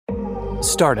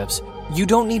Startups, you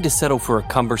don't need to settle for a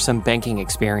cumbersome banking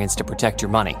experience to protect your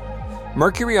money.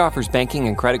 Mercury offers banking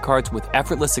and credit cards with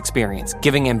effortless experience,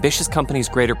 giving ambitious companies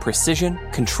greater precision,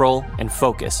 control, and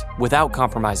focus without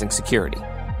compromising security.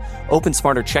 Open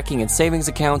smarter checking and savings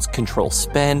accounts, control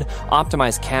spend,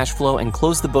 optimize cash flow, and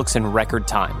close the books in record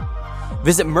time.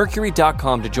 Visit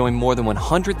Mercury.com to join more than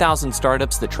 100,000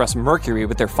 startups that trust Mercury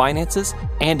with their finances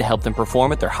and to help them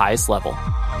perform at their highest level.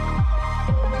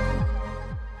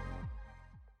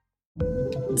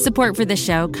 Support for the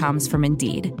show comes from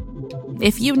Indeed.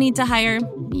 If you need to hire,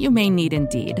 you may need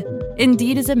Indeed.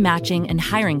 Indeed is a matching and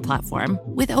hiring platform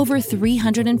with over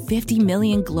 350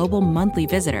 million global monthly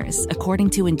visitors,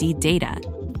 according to Indeed data,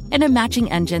 and a matching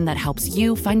engine that helps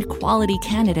you find quality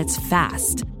candidates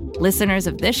fast. Listeners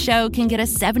of this show can get a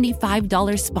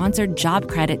 $75 sponsored job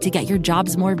credit to get your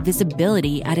jobs more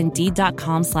visibility at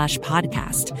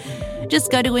Indeed.com/podcast. Just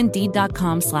go to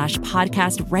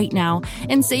Indeed.com/podcast right now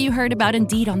and say you heard about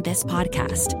Indeed on this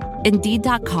podcast.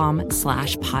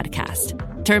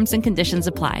 Indeed.com/podcast. Terms and conditions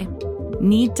apply.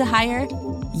 Need to hire?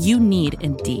 You need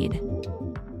Indeed.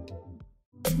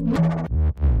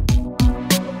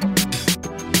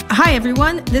 Hi,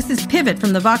 everyone. This is Pivot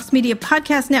from the Vox Media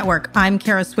Podcast Network. I'm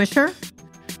Kara Swisher.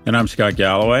 And I'm Scott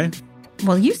Galloway.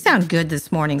 Well, you sound good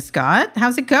this morning, Scott.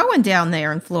 How's it going down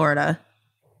there in Florida?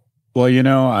 Well, you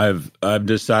know, I've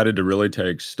decided to really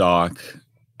take stock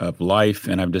of life,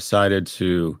 and I've decided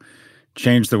to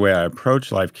change the way I approach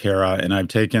life, Kara, and I've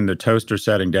taken the toaster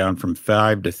setting down from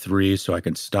 5 to 3 so I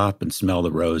can stop and smell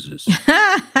the roses.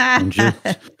 And just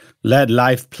let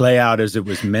life play out as it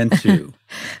was meant to.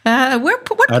 What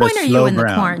point are you in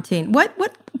the quarantine? What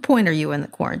point are you in the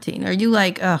quarantine? Are you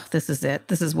like, oh, this is it.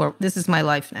 This is my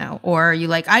life now. Or are you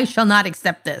like, I shall not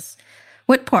accept this?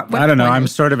 What part? I don't know. I'm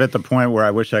sort of at the point where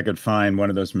I wish I could find one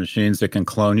of those machines that can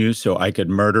clone you so I could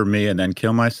murder me and then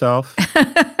kill myself.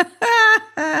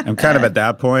 I'm kind of at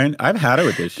that point. I've had it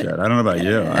with this shit. I don't know about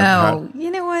you.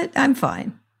 You know what? I'm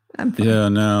fine. Yeah,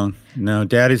 no.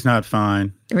 Daddy's not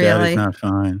fine. Really? Daddy's not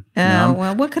fine. Oh,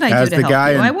 well, what could I do to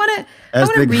help you? I want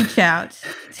to reach out.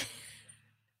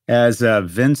 As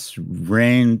Vince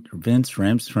Rams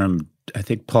from, I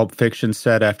think, Pulp Fiction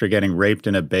said after getting raped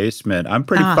in a basement, I'm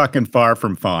pretty fucking far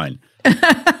from fine.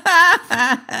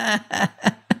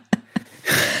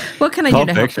 What can I do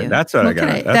to help you? That's what I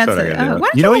got. That's what I got to do.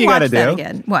 You know what you got to do?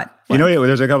 Again? What? You know,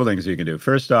 there's a couple things you can do.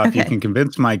 First off, you can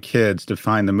convince my kids to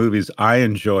find the movies I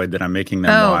enjoyed that I'm making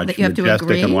them watch.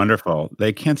 Majestic and Wonderful.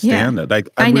 They can't stand it. Like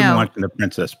I've been watching The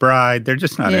Princess Bride. They're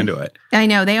just not into it. I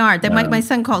know they aren't. My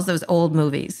son calls those old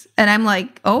movies, and I'm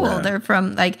like, they're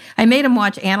from like I made him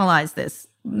watch Analyze this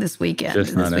weekend.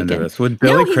 Just not into this. With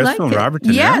Billy Crystal and Robert De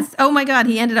Niro? Yes. Oh, my God.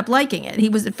 He ended up liking it. He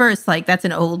was at first like, that's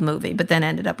an old movie, but then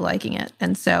ended up liking it.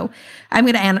 And so I'm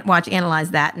going to watch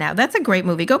Analyze that now. That's a great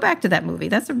movie. Go back to that movie.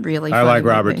 That's a really funny I like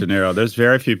Robert movie. De Niro. There's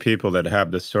very few people that have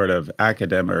this sort of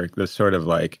academic, this sort of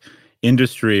like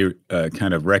industry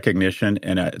kind of recognition,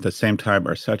 and at the same time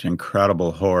are such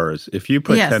incredible horrors. If you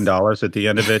put $10 at the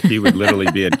end of it, he would literally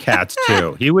be in Cats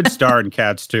 2. He would star in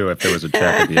Cats 2 if there was a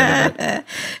check at the end of it.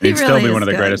 He'd still be one of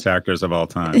the greatest actors of all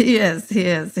time. He is.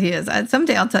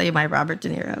 Someday I'll tell you my Robert De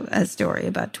Niro story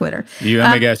about Twitter.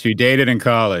 Let me guess, you dated in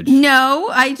college?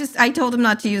 No, I told him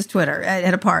not to use Twitter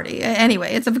at a party.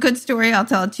 Anyway, it's a good story. I'll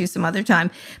tell it to you some other time.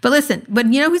 But listen,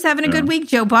 you know who's having a good week?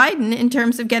 Joe Biden, in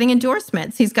terms of getting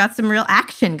endorsements. He's got some real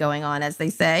action going on, as they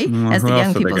say, as the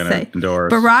young people say.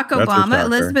 Barack Obama,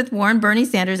 Elizabeth Warren, Bernie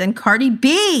Sanders, and Cardi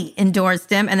B endorsed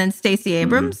him. And then Stacey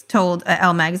Abrams told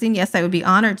Elle magazine, yes, I would be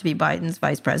honored to be Biden's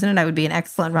vice president. I would be an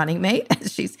excellent running mate,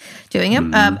 as she's doing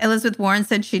him. Elizabeth Warren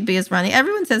said she'd be his running.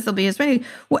 Everyone says they'll be his running.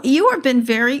 Well, you have been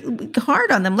very hard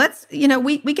on them.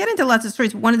 We get into lots of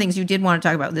stories. One of the things you did want to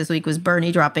talk about this week was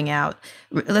Bernie dropping out.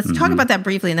 Let's talk about that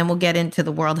briefly, and then we'll get into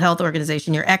the World Health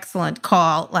Organization, your excellent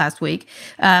call last week.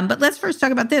 But let's first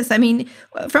talk about this. I mean,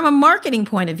 from a marketing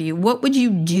point of view, what would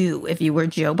you do if you were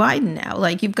Joe Biden now?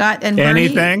 Like you've got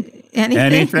anything.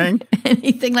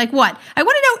 Anything like what? I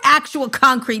want to know actual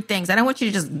concrete things. I don't want you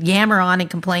to just yammer on and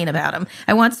complain about them.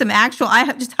 I want some actual. I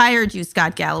have just hired you,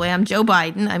 Scott Galloway. I'm Joe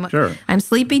Biden. I'm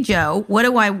Sleepy Joe. What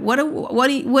do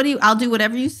you? I'll do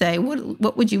whatever you say.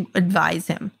 What would you advise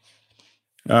him?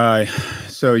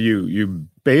 So you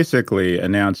basically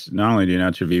announced, not only do you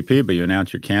announce your VP, but you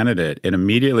announce your candidate, and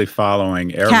immediately following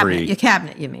your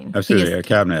cabinet, you mean? Absolutely, a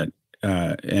cabinet.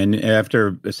 And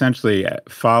after essentially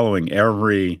following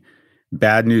every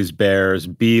Bad News Bears,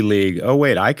 B League, oh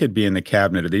wait, I could be in the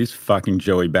cabinet, or these fucking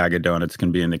Joey Bag of Donuts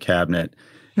can be in the cabinet.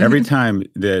 Every time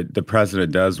the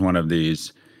president does one of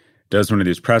these does one of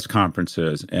these press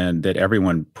conferences and that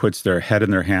everyone puts their head in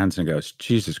their hands and goes,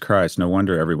 Jesus Christ, no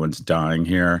wonder everyone's dying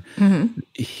here.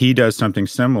 He does something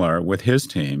similar with his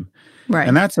team. Right.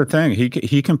 And that's the thing.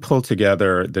 He can pull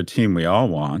together the team we all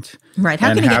want. Right.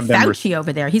 How can he get Fauci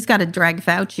over there? He's got to drag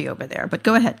Fauci over there. But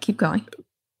go ahead. Keep going.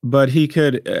 But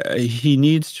he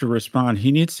needs to respond.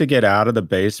 He needs to get out of the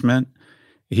basement.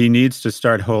 He needs to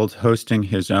start hosting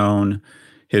his own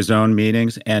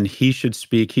meetings, and he should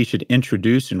speak. He should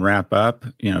introduce and wrap up,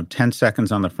 10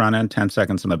 seconds on the front end, 10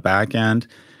 seconds on the back end,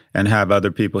 and have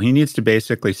other people. He needs to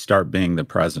basically start being the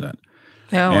president.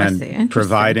 Oh, and I see.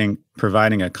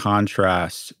 providing a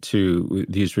contrast to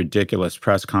these ridiculous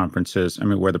press conferences. I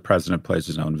mean, where the president plays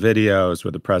his own videos,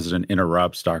 where the president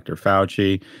interrupts Dr.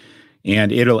 Fauci.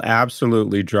 And it'll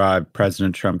absolutely drive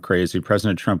President Trump crazy.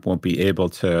 President Trump won't be able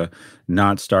to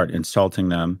not start insulting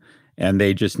them. And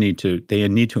they need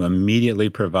to immediately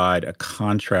provide a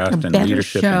contrast and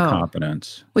leadership and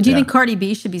competence. Well, do you think Cardi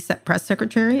B should be press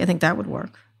secretary? I think that would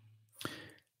work.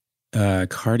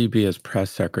 Cardi B as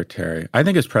press secretary. I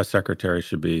think his press secretary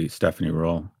should be Stephanie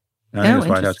Ruhle. I think his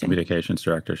White House communications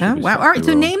director should be Stephanie All right,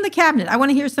 so Ruhle. Name the cabinet. I want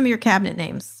to hear some of your cabinet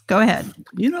names. Go ahead.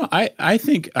 I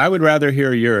think I would rather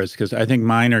hear yours because I think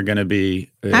mine are going to be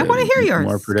I want to hear yours.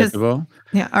 More predictable.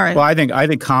 Yeah, all right. Well, I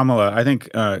think Kamala. I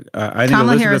think Kamala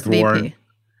Elizabeth Harris Warren. VP.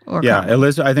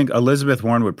 I think Elizabeth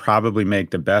Warren would probably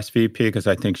make the best VP because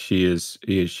I think she is,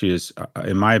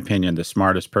 in my opinion, the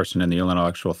smartest person and the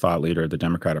intellectual thought leader of the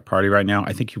Democratic Party right now.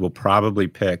 I think he will probably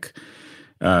pick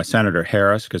Senator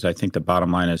Harris because I think the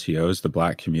bottom line is he owes the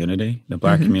Black community. The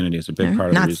Black community is a big part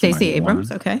of the reason. Not Stacey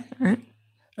Abrams. Okay, all right.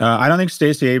 I don't think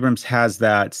Stacey Abrams has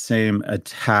that same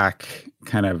attack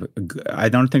kind of. I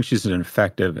don't think she's an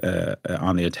effective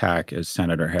on the attack as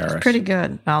Senator Harris. She's pretty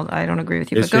good. I don't agree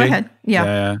with you, but go ahead.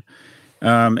 Yeah.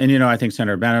 And I think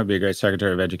Senator Bennett would be a great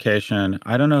Secretary of Education.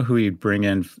 I don't know who he'd bring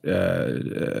in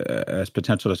as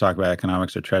potential to talk about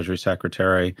economics or Treasury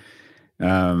Secretary.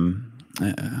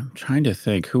 I'm trying to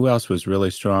think who else was really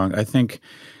strong. I think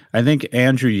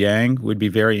Andrew Yang would be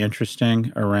very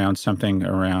interesting around something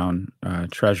around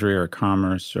Treasury or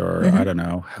Commerce or I don't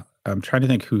know. I'm trying to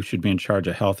think who should be in charge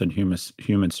of health and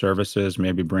human services.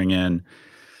 Maybe bring in,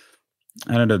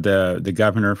 I don't know, the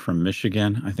governor from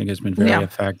Michigan. I think has been very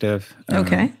effective.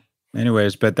 Okay.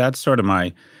 Anyways, but that's sort of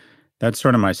my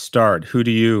start. Who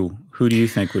do you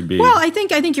think would be? Well, I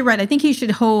think you're right. I think he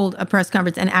should hold a press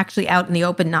conference and actually out in the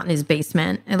open, not in his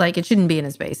basement. Like it shouldn't be in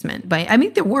his basement. But I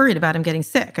mean, they're worried about him getting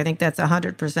sick. I think that's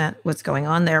 100% what's going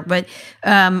on there. But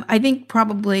I think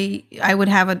probably I would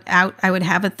have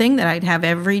a thing that I'd have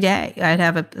every day. I'd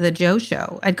have the Joe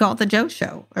Show. I'd call it the Joe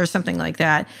Show or something like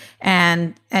that.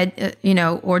 And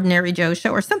Ordinary Joe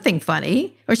Show or something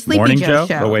funny or Sleepy Morning Joe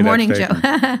Show. Oh, wait, Morning Joe.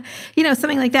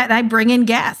 Something like that. And I bring in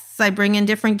guests. I bring in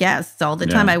different guests all the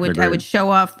time. I would show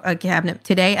off a cabinet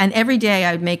today, and every day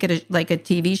I would make it like a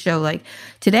TV show. Like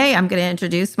today, I'm going to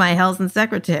introduce my health and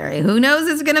secretary. Who knows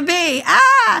it's going to be?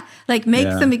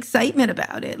 Make some excitement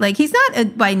about it. Like he's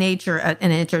not by nature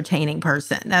an entertaining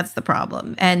person. That's the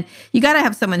problem. And you got to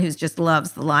have someone who just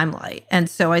loves the limelight. And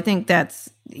so I think that's.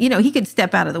 He could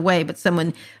step out of the way, but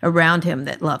someone around him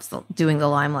that loves doing the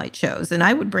limelight shows. And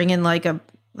I would bring in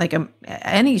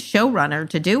any showrunner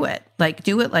to do it. Like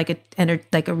do it like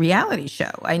a reality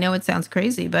show. I know it sounds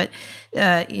crazy, but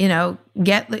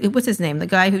what's his name? The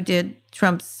guy who did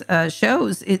Trump's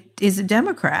shows is a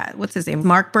Democrat. What's his name?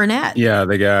 Mark Burnett. Yeah,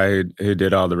 the guy who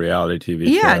did all the reality TV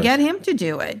shows. Yeah, get him to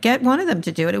do it. Get one of them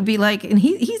to do it. It would be like, and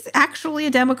he's actually a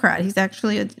Democrat. He's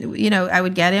actually I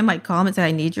would get him. I'd call him and say,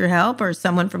 I need your help, or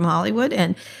someone from Hollywood,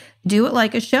 and do it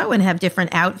like a show and have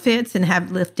different outfits and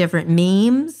have different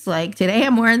memes. Like today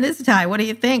I'm wearing this tie. What do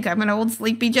you think? I'm an old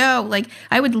Sleepy Joe. Like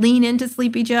I would lean into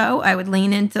Sleepy Joe. I would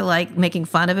lean into like making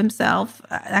fun of himself,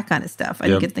 that kind of stuff. I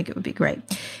think it would be great.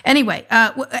 Anyway,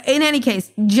 in any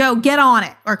case, Joe, get on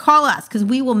it or call us because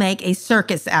we will make a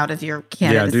circus out of your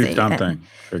candidacy. Yeah, do something.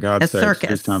 For God's sake,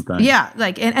 do something. Yeah,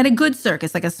 and a good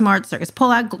circus, like a smart circus.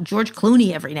 Pull out George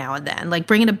Clooney every now and then, like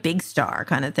bring in a big star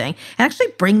kind of thing. And actually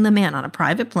bring them in on a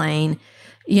private plane.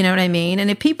 You know what I mean?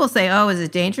 And if people say, "Oh, is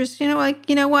it dangerous?" You know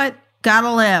what? Gotta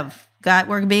live.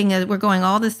 We're going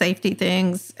all the safety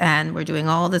things, and we're doing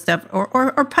all this stuff,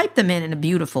 or pipe them in a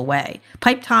beautiful way.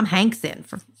 Pipe Tom Hanks in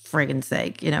for friggin'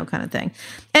 sake, kind of thing.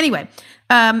 Anyway,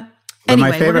 But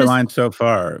Anyway, my favorite line so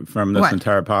far from this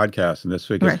entire podcast and this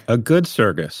week is a good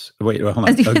circus. Wait, hold on.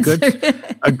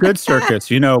 A good circus.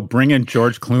 Bring in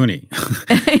George Clooney.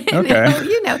 Okay.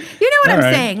 You know what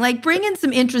I'm saying. Like, bring in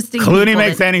some interesting Clooney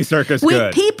makes any circus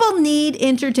good. People need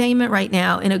entertainment right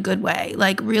now in a good way,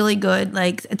 like really good,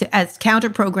 like as counter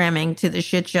programming to the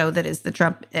shit show that is the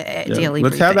Trump daily.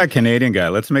 Let's have that Canadian guy.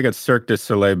 Let's make it Cirque du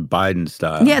Soleil Biden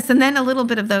style. Yes, and then a little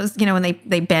bit of those, when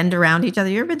they bend around each other.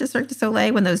 You ever been to Cirque du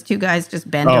Soleil when those two guys just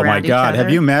bend around each other? Oh my God. Have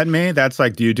you met me? That's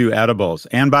like, do you do edibles?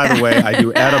 And by the way, I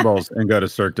do edibles and go to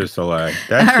Cirque du Soleil.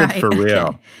 That shit's for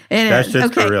real. That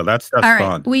shit's for real. That stuff's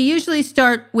fun. We usually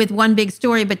start with one big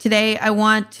story, but today I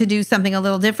want to do something a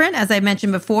little different. As I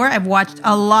mentioned before, I've watched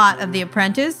a lot of The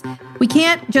Apprentice. We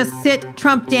can't just sit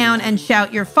Trump down and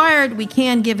shout, "You're fired." We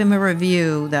can give him a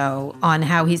review, though, on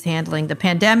how he's handling the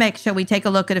pandemic. Shall we take a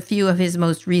look at a few of his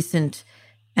most recent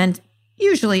and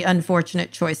usually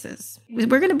unfortunate choices? We're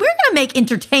gonna make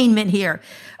entertainment here.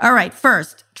 All right,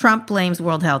 first, Trump blames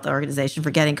World Health Organization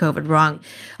for getting COVID wrong.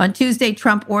 On Tuesday,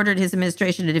 Trump ordered his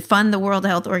administration to defund the World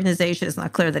Health Organization. It's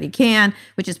not clear that he can,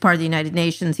 which is part of the United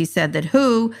Nations. He said that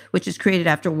WHO, which was created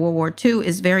after World War II,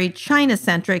 is very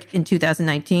China-centric. In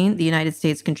 2019, the United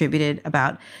States contributed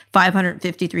about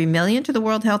 $553 million to the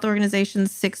World Health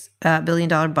Organization's $6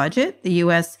 billion budget. The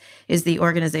U.S. is the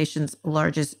organization's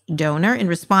largest donor. In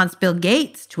response, Bill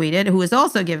Gates tweeted, who was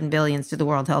also given billions to the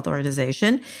World Health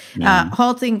Organization,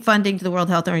 halting funding to the World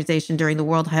Health Organization during the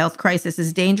world health crisis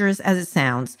is dangerous as it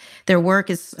sounds. Their work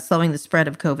is slowing the spread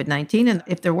of COVID-19, and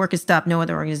if their work is stopped, no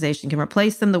other organization can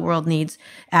replace them. The world needs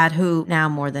WHO now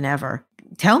more than ever.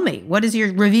 Tell me, what is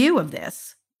your review of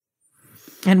this?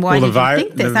 And why did you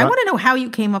think this? I want to know how you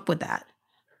came up with that.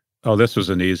 Oh, this was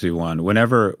an easy one.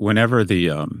 Whenever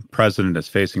the president is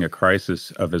facing a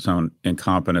crisis of his own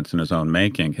incompetence and his own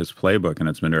making, his playbook, and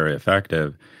it's been very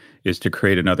effective, is to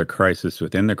create another crisis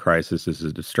within the crisis as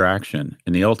a distraction.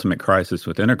 And the ultimate crisis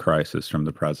within a crisis from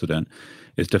the president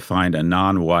is to find a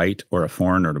non-white or a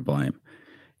foreigner to blame.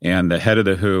 And the head of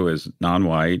the WHO is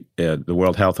non-white. The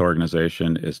World Health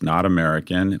Organization is not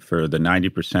American. For the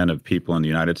 90% of people in the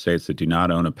United States that do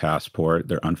not own a passport,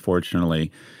 they're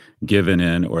unfortunately given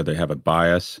in, or they have a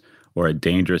bias or a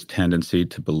dangerous tendency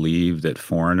to believe that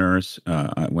foreigners,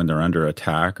 when they're under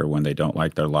attack or when they don't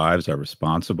like their lives, are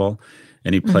responsible.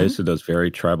 And he plays to those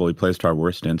very tribal. He plays to our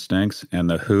worst instincts. And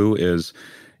the WHO is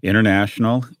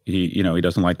international. He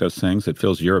doesn't like those things. It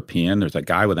feels European. There's a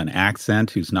guy with an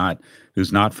accent who's not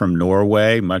from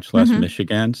Norway, much less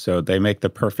Michigan. So they make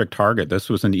the perfect target. This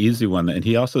was an easy one. And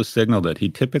he also signaled it. He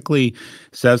typically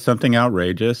says something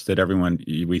outrageous that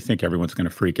we think everyone's going to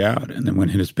freak out. And then when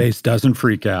his base doesn't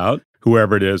freak out,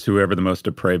 whoever it is, whoever the most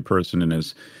depraved person in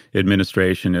his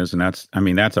administration is, and that's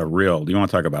a real, you want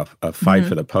to talk about a fight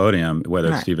for the podium,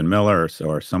 whether it's Stephen Miller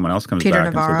or someone else comes Peter back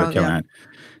Navarro, and says they're killing it.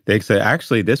 They say,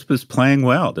 actually, this was playing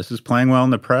well. This is playing well in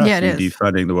the press and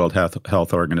defunding the World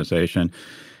Health Organization.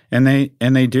 And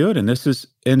they do it.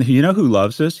 And you know who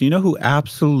loves this? You know who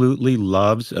absolutely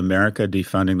loves America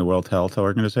defunding the World Health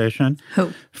Organization?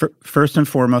 Who? First and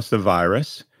foremost, the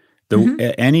virus.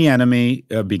 Any enemy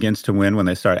begins to win when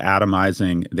they start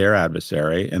atomizing their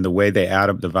adversary, and the way the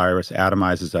virus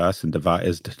atomizes us and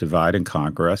is to divide and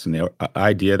conquer us. And the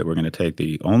idea that we're going to take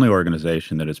the only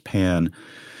organization that is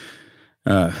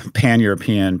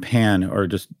pan-European, or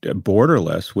just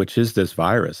borderless, which is this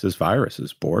virus. This virus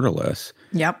is borderless.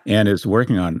 Yep. And is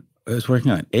working on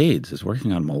AIDS, is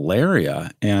working on malaria,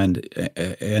 and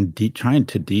trying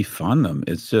to defund them.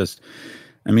 It's just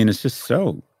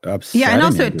so upsetting. Yeah, and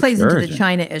also it plays into the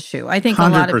China issue. I think 100%.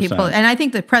 A lot of people, and I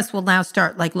think the press will now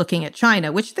start looking at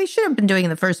China, which they should have been doing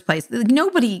in the first place.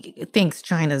 Nobody thinks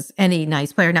China's any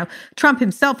nice player. Now, Trump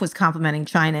himself was complimenting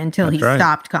China until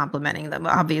stopped complimenting them,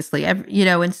 obviously.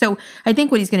 And so I think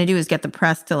what he's going to do is get the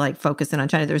press to focus in on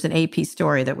China. There was an AP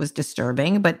story that was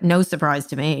disturbing, but no surprise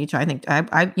to me. I think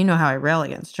I you know how I rail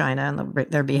against China and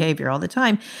their behavior all the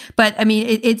time. But I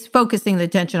mean, it's focusing the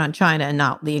attention on China and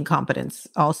not the incompetence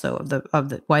also of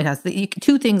the White House.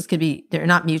 Two things they're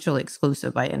not mutually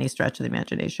exclusive by any stretch of the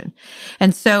imagination.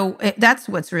 And so that's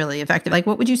what's really effective.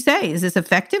 What would you say? Is this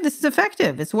effective? This is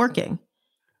effective. It's working.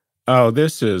 Oh,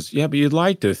 this is, but you'd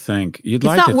like to think. It's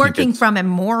not working from a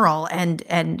moral and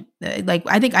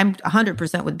I think I'm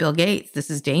 100% with Bill Gates. This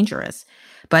is dangerous.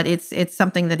 But it's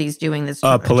something that he's doing this.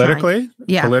 Politically?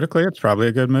 Yeah. Politically, it's probably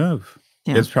a good move.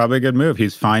 Yeah. It's probably a good move.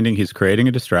 He's creating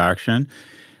a distraction.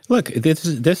 Look, this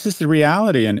is the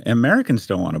reality, and Americans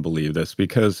don't want to believe this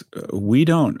because we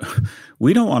don't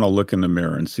want to look in the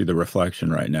mirror and see the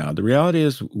reflection right now. The reality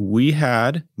is we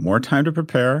had more time to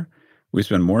prepare. We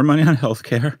spend more money on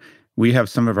healthcare. We have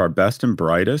some of our best and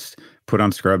brightest put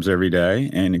on scrubs every day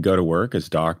and go to work as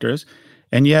doctors.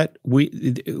 And yet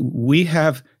we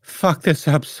have fucked this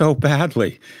up so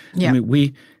badly. Yeah. I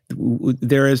mean,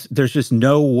 there's just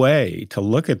no way to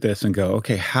look at this and go,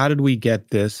 okay, how did we get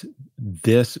this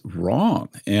wrong?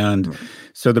 And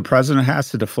so the president has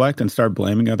to deflect and start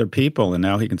blaming other people. And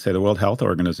now he can say the World Health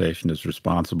Organization is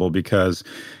responsible because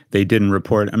they didn't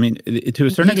report. I mean, to a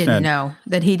certain extent. He didn't know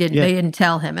that he didn't. Yeah. They didn't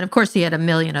tell him. And of course, he had a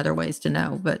million other ways to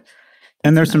know. But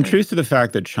and there's some truth to the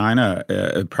fact that China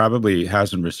probably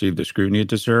hasn't received the scrutiny it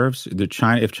deserves. If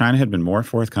China had been more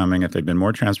forthcoming, if they'd been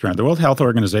more transparent, the World Health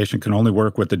Organization can only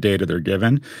work with the data they're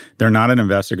given. They're not an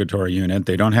investigatory unit.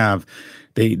 They don't have,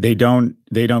 they don't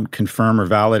confirm or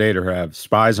validate or have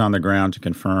spies on the ground to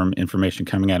confirm information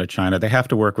coming out of China. They have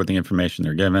to work with the information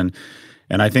they're given.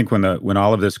 And I think when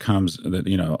all of this comes,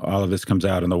 all of this comes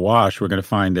out in the wash, we're going to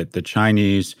find that the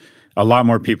Chinese. A lot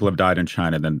more people have died in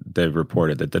China than they've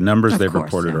reported. That the numbers they've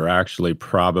reported are actually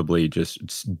probably just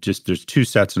there's two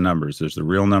sets of numbers. There's the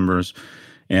real numbers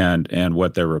and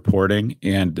what they're reporting.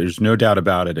 And there's no doubt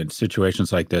about it. In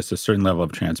situations like this, a certain level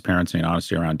of transparency and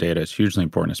honesty around data is hugely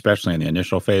important, especially in the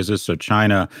initial phases. So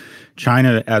China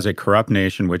as a corrupt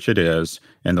nation, which it is,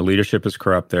 and the leadership is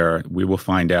corrupt there, we will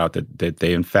find out that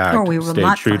they in fact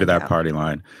stayed true to that party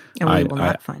line. And we will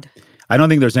not find it. I don't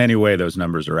think there's any way those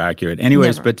numbers are accurate.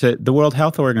 Anyways, But to the World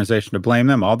Health Organization, to blame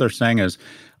them, all they're saying is,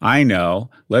 I know,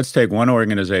 let's take one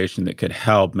organization that could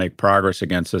help make progress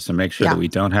against this and make sure that we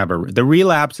don't have the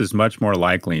relapse is much more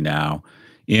likely now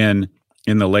in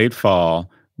the late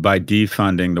fall by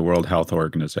defunding the World Health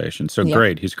Organization. So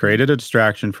great, he's created a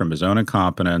distraction from his own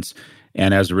incompetence.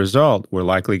 And as a result, we're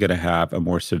likely going to have a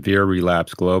more severe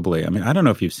relapse globally. I mean, I don't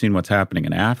know if you've seen what's happening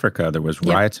in Africa. There was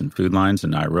riots and food lines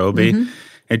in Nairobi. Mm-hmm.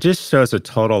 It just shows a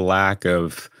total lack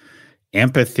of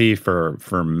empathy for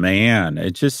man.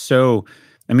 It's just so,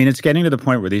 I mean, it's getting to the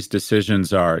point where these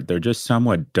decisions they're just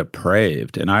somewhat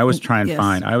depraved. And I always try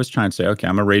and say, okay,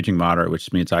 I'm a raging moderate,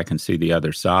 which means I can see the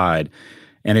other side.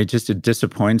 And it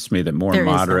disappoints me that more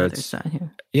moderates.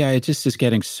 Yeah, it just is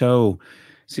getting so,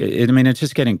 it's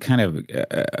just getting kind of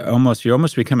you're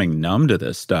almost becoming numb to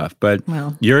this stuff. But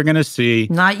you're going to see.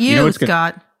 Not you,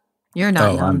 Scott. You're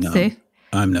not numb, see?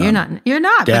 I'm numb. You're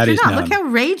not. Daddy's but you're not. numb. Look how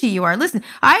ragey you are. Listen,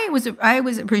 I was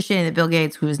appreciating that Bill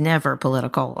Gates, who was never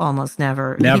political, almost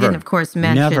never. He didn't, of course,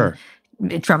 mention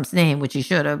Trump's name, which he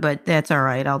should have, but that's all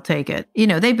right. I'll take it.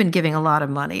 They've been giving a lot of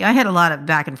money. I had a lot of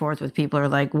back and forth with people who are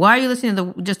like, why are you listening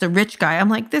to just a rich guy? I'm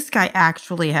like, this guy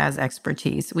actually has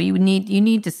expertise. You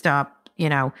need to stop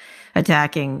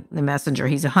attacking the messenger.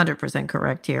 He's 100%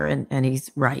 correct here, and he's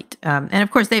right. And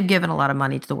of course, they've given a lot of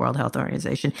money to the World Health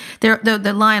Organization.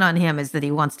 The line on him is that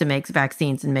he wants to make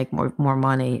vaccines and make more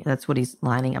money. That's what he's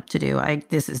lining up to do.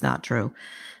 This is not true.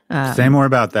 Say more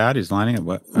about that. He's lining up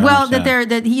what?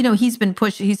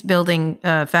 He's building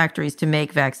factories to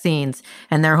make vaccines,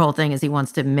 and their whole thing is he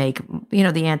wants to make the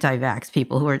anti-vax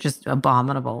people who are just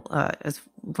abominable as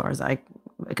far as I'm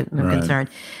concerned,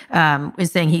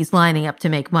 is saying he's lining up to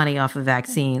make money off of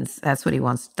vaccines. That's what he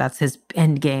wants. That's his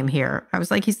end game here. I was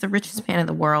like, he's the richest man in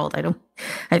the world.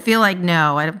 I feel like,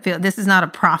 no, I don't feel, this is not a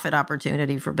profit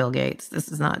opportunity for Bill Gates. This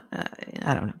is not,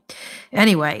 I don't know.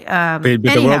 Anyway. But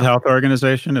the World Health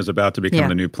Organization is about to become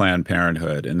the new Planned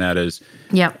Parenthood. And that is,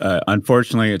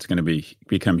 unfortunately, it's going to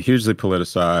become hugely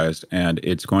politicized, and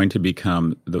it's going to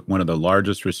become one of the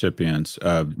largest recipients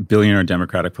of billionaire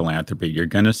Democratic philanthropy. You're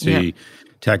going to see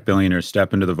tech billionaires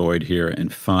step into the void here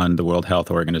and fund the World Health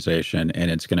Organization,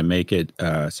 and it's going to make it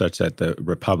such that the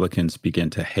Republicans begin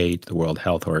to hate the World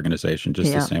Health Organization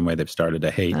just the same way they've started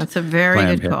to hate That's a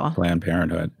very good call. Planned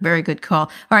Parenthood. Very good call.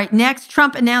 All right, next,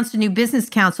 Trump announced a new business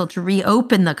council to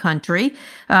reopen the country,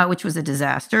 which was a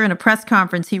disaster. In a press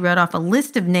conference, he read off a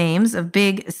list of names of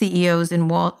big CEOs in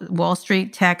Wall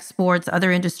Street, tech, sports,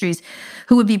 other industries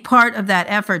who would be part of that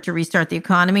effort to restart the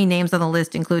economy. Names on the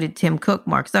list included Tim Cook,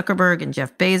 Mark Zuckerberg, and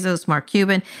Jeff Bezos, Mark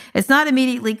Cuban. It's not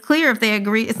immediately clear if they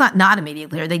agree. It's not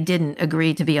immediately clear. They didn't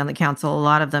agree to be on the council, a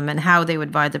lot of them, and how they would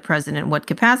advise the president in what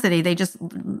capacity. They just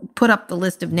put up the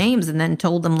list of names and then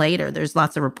told them later. There's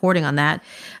lots of reporting on that.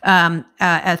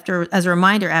 As a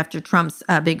reminder, after Trump's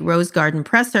big Rose Garden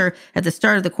presser at the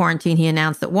start of the quarantine, he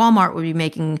announced that Walmart would be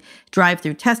making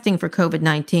drive-through testing for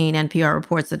COVID-19. NPR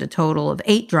reports that a total of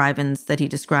 8 drive-ins that he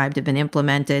described have been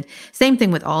implemented. Same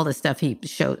thing with all the stuff he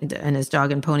showed in his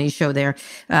Dog and Pony show there.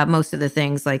 Most of the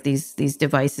things like these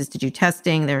devices to do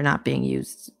testing, they're not being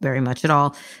used very much at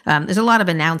all. There's a lot of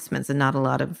announcements and not a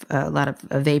lot of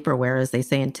vaporware, as they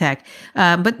say in tech.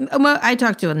 But I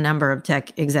talked to a number of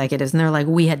tech executives, and they're like,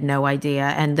 we had no idea.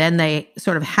 And then they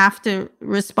sort of have to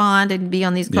respond and be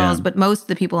on these calls. Yeah. But most of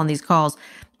the people on these calls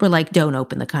were like, don't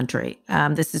open the country.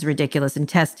 This is ridiculous. And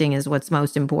testing is what's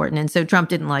most important. And so Trump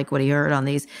didn't like what he heard on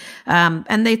these.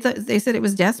 And they said it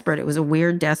was desperate. It was a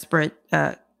weird, desperate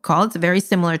call. It's very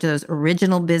similar to those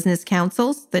original business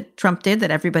councils that Trump did that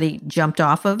everybody jumped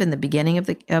off of in the beginning of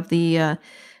the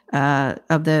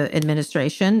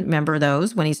administration. Remember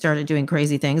those? When he started doing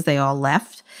crazy things, they all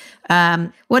left.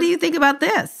 What do you think about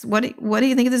this? What do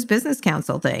you think of this business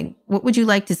council thing? What would you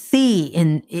like to see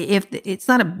if it's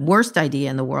not a worst idea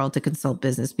in the world to consult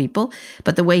business people,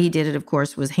 but the way he did it, of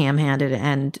course, was ham-handed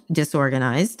and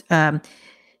disorganized.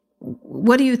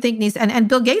 What do you think needs, and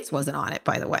Bill Gates wasn't on it,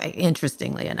 by the way,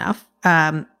 interestingly enough.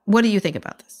 What do you think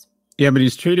about this? Yeah, but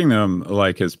he's treating them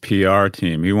like his PR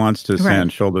team. He wants to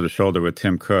stand shoulder to shoulder with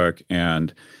Tim Cook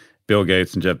and Bill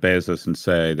Gates and Jeff Bezos and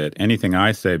say that anything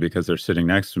I say, because they're sitting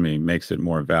next to me, makes it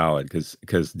more valid,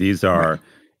 because these are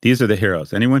the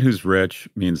heroes. Anyone who's rich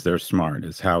means they're smart,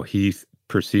 is how he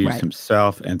perceives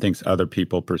himself and thinks other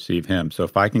people perceive him. So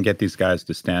if I can get these guys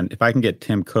to stand, if I can get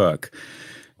Tim Cook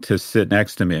to sit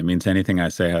next to me, it means anything I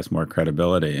say has more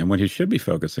credibility. And what he should be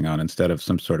focusing on, instead of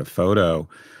some sort of photo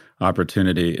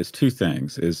opportunity, is two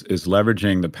things, is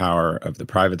leveraging the power of the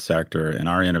private sector and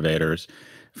our innovators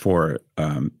for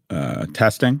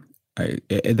testing.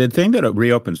 The thing that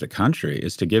reopens the country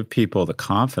is to give people the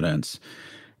confidence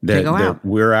that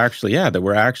we're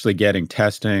actually getting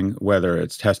testing, whether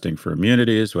it's testing for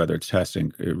immunities, whether it's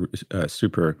testing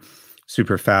super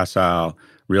facile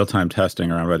real-time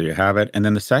testing around whether you have it. And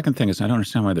then the second thing is, I don't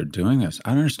understand why they're doing this.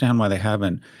 I don't understand why they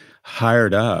haven't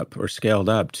hired up or scaled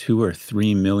up 2 or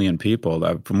 3 million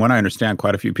people. From what I understand,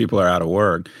 quite a few people are out of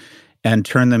work, and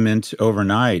turn them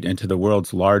overnight into the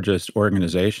world's largest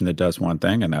organization that does one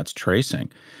thing, and that's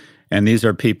tracing. And these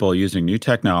are people using new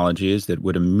technologies that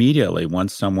would immediately,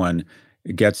 once someone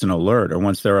gets an alert, or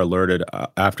once they're alerted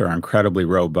after our incredibly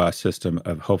robust system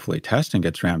of hopefully testing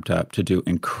gets ramped up, to do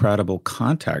incredible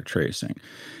contact tracing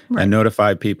and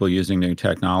notify people using new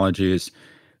technologies.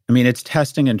 I mean, it's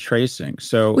testing and tracing.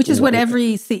 So, which is what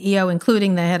every CEO,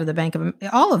 including the head of the Bank of,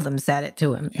 all of them said it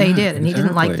to him. They did, and he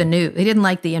didn't like the news. He didn't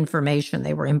like the information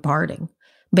they were imparting.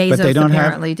 Bezos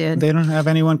apparently did. They don't have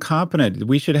anyone competent.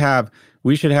 We should have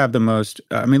the most.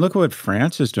 I mean, look at what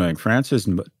France is doing. France has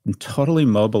totally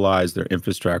mobilized their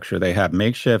infrastructure. They have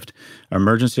makeshift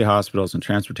emergency hospitals and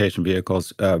transportation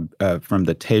vehicles from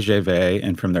the TGV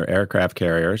and from their aircraft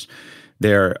carriers.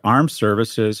 Their armed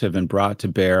services have been brought to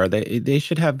bear. They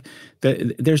should have.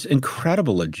 There's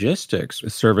incredible logistics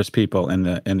with service people in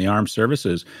the armed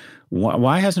services.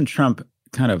 Why hasn't Trump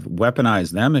kind of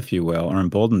weaponized them, if you will, or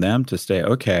emboldened them to say,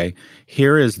 okay,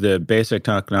 here is the basic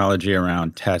technology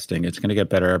around testing. It's going to get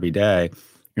better every day,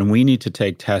 and we need to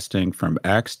take testing from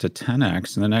X to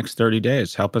 10X in the next 30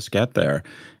 days. Help us get there.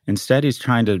 Instead, he's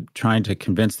trying to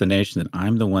convince the nation that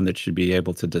I'm the one that should be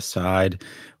able to decide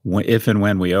if and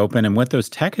when we open. And what those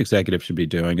tech executives should be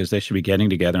doing is they should be getting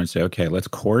together and say, okay, let's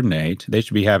coordinate. They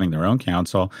should be having their own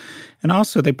council. And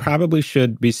also, they probably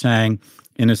should be saying,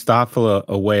 in as thoughtful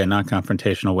a way and not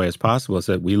confrontational way as possible, is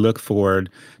that we look forward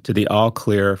to the all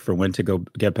clear for when to go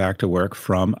get back to work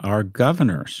from our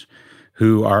governors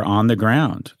who are on the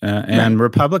ground. And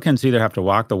Republicans either have to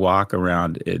walk the walk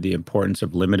around the importance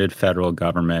of limited federal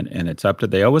government, and it's up to,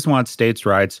 they always want states'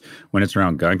 rights when it's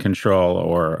around gun control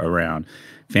or around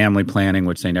family planning,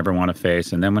 which they never want to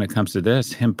face. And then when it comes to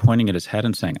this, him pointing at his head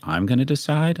and saying, I'm going to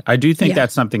decide. I do think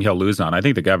that's something he'll lose on. I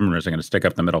think the governors are going to stick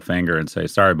up the middle finger and say,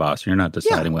 sorry, boss, you're not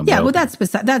deciding when we open. Well,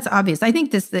 that's obvious. I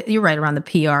think you're right around the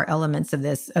PR elements of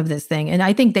this thing. And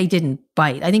I think they didn't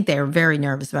bite. I think they are very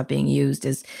nervous about being used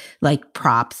as like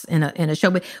props in a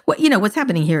show. But what's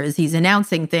happening here is he's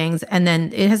announcing things, and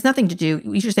then it has nothing to do.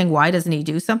 You're saying, why doesn't he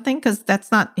do something? Because that's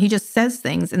not, he just says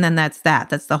things, and then that's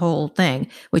the whole thing,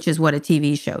 which is what a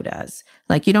TV show does.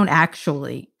 Like, you don't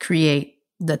actually create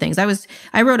the things.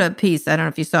 I wrote a piece, I don't know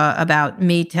if you saw, about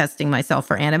me testing myself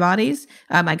for antibodies.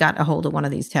 I got a hold of one of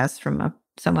these tests from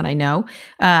someone I know,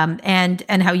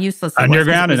 and how useless it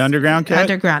underground was. An underground kit.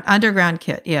 Underground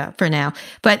kit, yeah, for now.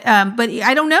 But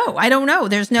I don't know.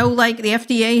 There's no like the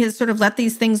FDA has sort of let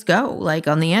these things go, like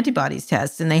on the antibodies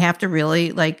tests, and they have to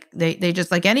really like they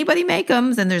just like anybody make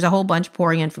them, and there's a whole bunch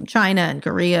pouring in from China and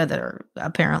Korea that are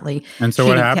apparently and so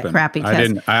what happened? Crappy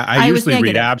tests. I usually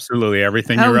read absolutely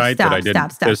everything you write, but I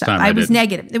didn't. This time I was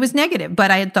negative. It was negative,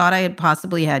 but I had thought I had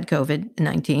possibly had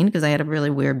COVID-19 because I had a really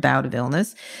weird bout of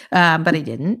illness, but I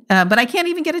didn't. But I can't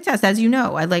even get a test, as you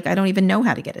know. I don't even know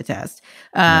how to get a test,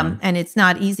 and it's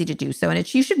not easy to do so.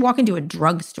 And you should walk into a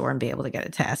drugstore and be able to get a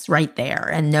test right there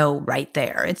and know right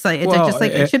there. It's like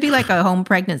it should be like a home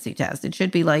pregnancy test. It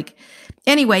should be like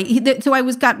anyway. So a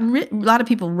lot of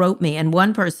people wrote me, and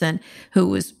one person who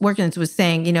was working this was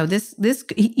saying, this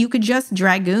you could just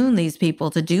dragoon these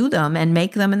people to do them and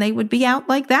make them, and they would be out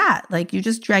like that. Like you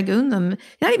just dragoon them,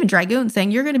 not even dragoon,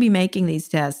 saying you're going to be making these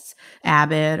tests,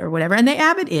 Abbott or whatever. And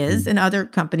Abbott is, and other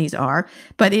companies are.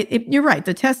 But you're right,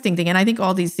 the testing thing, and I think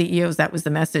all these CEOs, that was the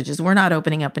message, is we're not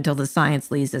opening up until the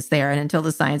science leads us there, and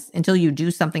until you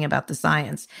do something about the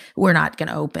science, we're not going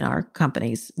to open our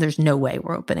companies. There's no way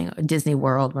we're opening Disney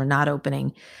World. We're not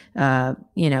opening,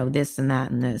 this and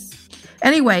that and this.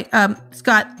 Anyway,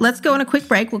 Scott, let's go on a quick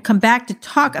break. We'll come back to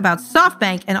talk about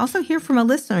Softbank and also hear from a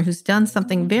listener who's done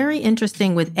something very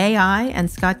interesting with AI and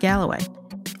Scott Galloway.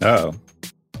 Oh.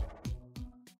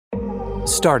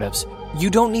 Startups,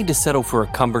 you don't need to settle for a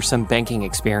cumbersome banking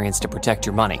experience to protect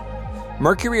your money.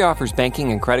 Mercury offers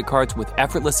banking and credit cards with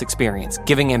effortless experience,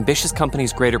 giving ambitious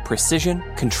companies greater precision,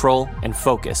 control, and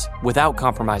focus without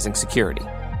compromising security.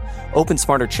 Open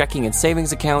smarter checking and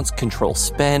savings accounts, control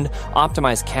spend,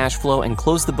 optimize cash flow, and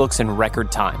close the books in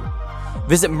record time.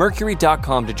 Visit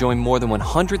Mercury.com to join more than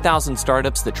 100,000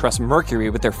 startups that trust Mercury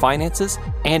with their finances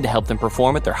and to help them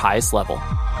perform at their highest level.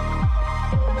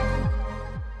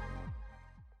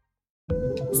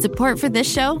 Support for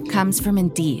this show comes from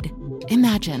Indeed.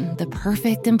 Imagine the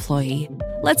perfect employee.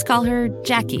 Let's call her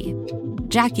Jackie.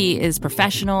 Jackie is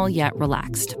professional yet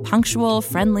relaxed, punctual,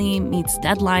 friendly, meets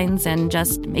deadlines, and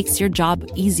just makes your job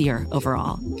easier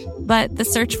overall. But the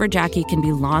search for Jackie can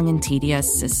be long and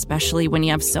tedious, especially when you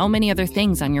have so many other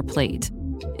things on your plate.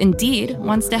 Indeed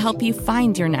wants to help you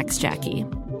find your next Jackie.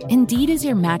 Indeed is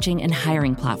your matching and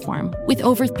hiring platform with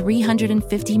over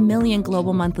 350 million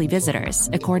global monthly visitors,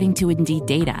 according to Indeed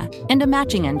data, and a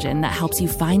matching engine that helps you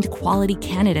find quality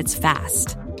candidates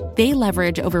fast. They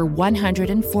leverage over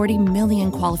 140 million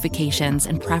qualifications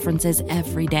and preferences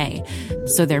every day,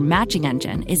 so their matching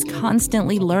engine is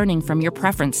constantly learning from your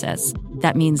preferences.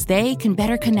 That means they can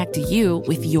better connect you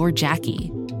with your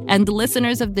Jackie. And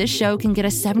listeners of this show can get a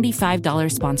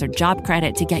 $75 sponsored job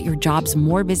credit to get your jobs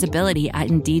more visibility at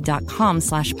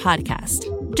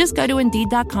Indeed.com/podcast. Just go to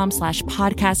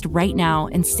Indeed.com/podcast right now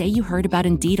and say you heard about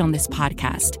Indeed on this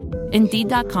podcast.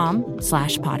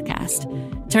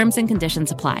 Indeed.com/podcast. Terms and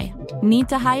conditions apply. Need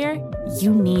to hire?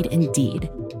 You need Indeed.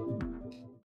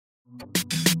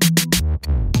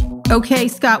 Okay,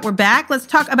 Scott, we're back. Let's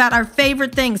talk about our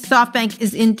favorite thing. Softbank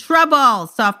is in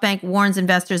trouble. Softbank warns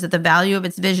investors that the value of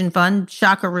its vision fund,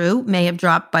 Shockaroo, may have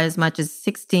dropped by as much as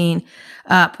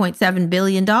 $16.7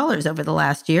 billion over the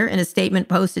last year. In a statement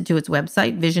posted to its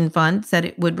website, Vision Fund said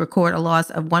it would record a loss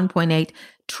of 1.8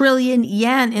 trillion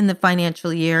yen in the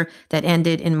financial year that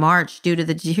ended in March due to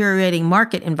the deteriorating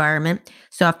market environment.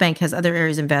 Softbank has other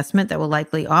areas of investment that will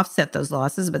likely offset those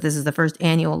losses, but this is the first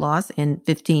annual loss in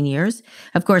 15 years.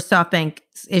 Of course,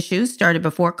 Softbank's issues started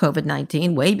before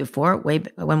COVID-19, way before,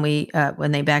 when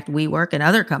they backed WeWork and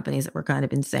other companies that were kind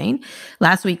of insane.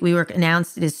 Last week, WeWork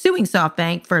announced it is suing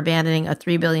Softbank for abandoning a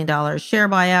 $3 billion share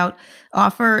buyout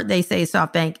offer. They say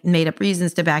Softbank made up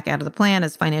reasons to back out of the plan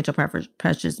as financial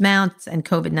pressures mounts and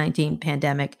COVID-19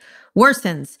 pandemic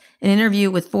worsens. In an interview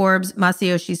with Forbes,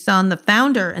 Masayoshi Son, the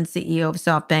founder and CEO of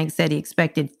Softbank, said he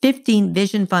expected 15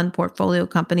 Vision Fund portfolio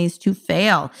companies to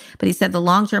fail. But he said the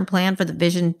long-term plan for the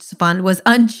Vision Fund was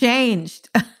unchanged.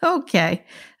 Okay.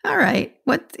 All right.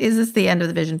 What is this the end of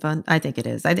the Vision Fund? I think it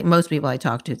is. I think most people I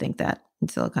talk to think that in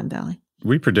Silicon Valley.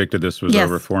 We predicted this was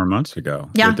over 4 months ago.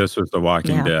 Yeah. That this was The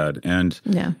Walking Dead. And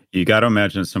you got to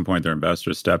imagine at some point their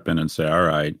investors step in and say, all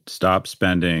right, stop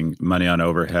spending money on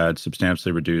overhead,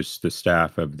 substantially reduce the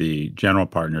staff of the general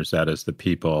partners, that is the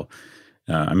people.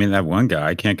 That one guy,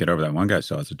 I can't get over that one guy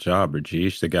still has a job,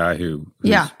 Rajesh, the guy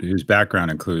whose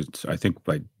background includes, I think,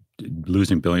 like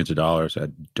losing billions of dollars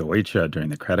at Deutsche during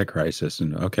the credit crisis.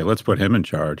 And okay, let's put him in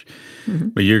charge. Mm-hmm.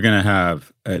 But you're going to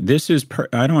have, I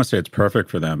don't want to say it's perfect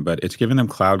for them, but it's giving them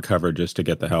cloud cover just to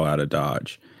get the hell out of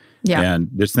Dodge. Yeah. And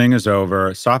this thing is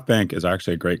over. Softbank is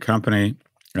actually a great company.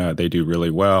 They do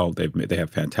really well. They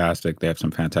have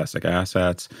some fantastic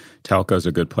assets. Telco's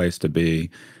a good place to be.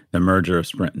 The merger of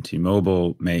Sprint and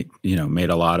T-Mobile made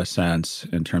a lot of sense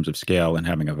in terms of scale and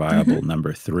having a viable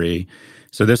number three.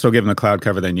 So this will give them the cloud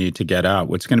cover they need to get out.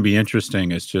 What's going to be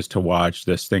interesting is just to watch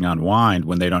this thing unwind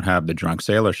when they don't have the drunk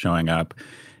sailor showing up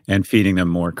and feeding them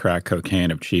more crack cocaine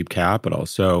of cheap capital.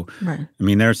 So, right. I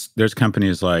mean, there's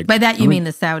companies like... By that, you mean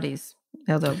the Saudis,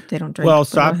 although they don't drink. Well,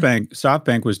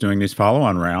 Softbank was doing these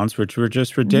follow-on rounds, which were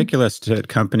just ridiculous to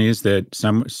companies that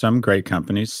some great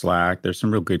companies, Slack, there's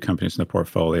some real good companies in the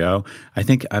portfolio.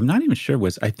 I'm not even sure,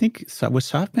 was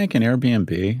Softbank an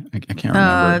Airbnb? I can't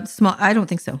remember. Small. I don't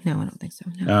think so. No, I don't think so.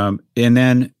 No.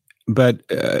 But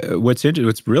what's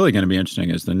really going to be interesting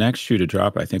is the next shoe to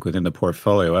drop, I think, within the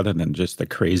portfolio, other than just the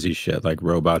crazy shit like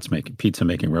pizza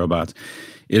making robots,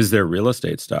 is their real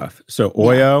estate stuff. So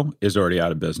Oyo is already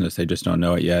out of business. They just don't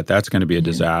know it yet. That's going to be a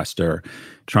disaster.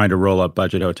 Trying to roll up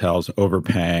budget hotels,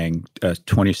 overpaying, a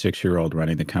 26-year-old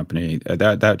running the company.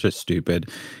 That's just stupid.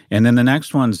 And then the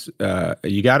next one's,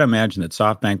 you got to imagine that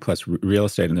SoftBank plus real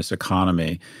estate in this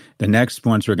economy, the next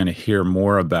ones we're going to hear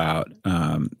more about,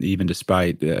 even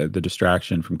despite the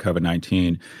distraction from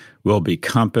COVID-19, will be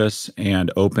Compass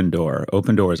and Opendoor.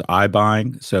 Opendoor is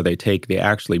iBuying, so they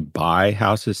actually buy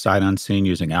houses sight unseen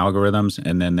using algorithms,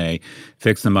 and then they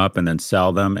fix them up and then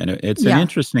sell them. And it's an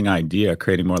interesting idea,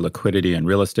 creating more liquidity in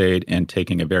real estate and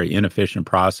taking a very inefficient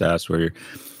process where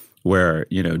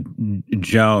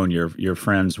Joan, your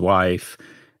friend's wife,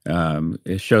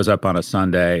 it shows up on a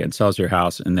Sunday and sells your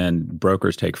house, and then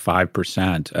brokers take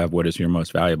 5% of what is your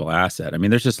most valuable asset. I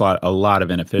mean, there's just a lot of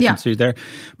inefficiency there.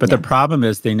 But the problem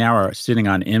is they now are sitting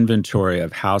on inventory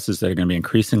of houses that are going to be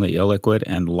increasingly illiquid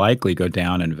and likely go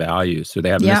down in value. So they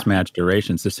have mismatched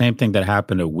durations. The same thing that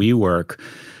happened to WeWork,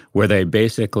 where they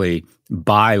basically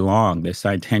buy long, they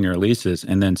sign 10-year leases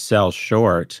and then sell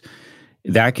short.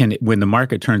 That can, when the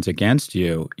market turns against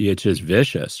you, it's just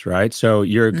vicious, right? So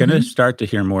you're going to start to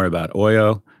hear more about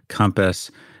Oyo,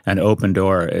 Compass, and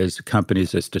Opendoor as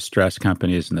companies, as distressed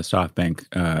companies in the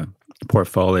SoftBank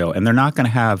portfolio. And they're not going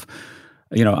to have,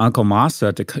 Uncle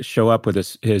Masa to show up with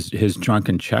his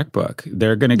drunken checkbook.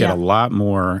 They're going to get a lot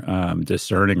more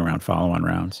discerning around follow-on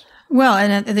rounds. Well,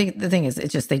 and I think the thing is,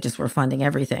 they just were funding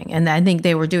everything. And I think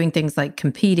they were doing things like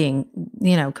competing.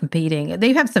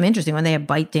 They have some interesting one. They have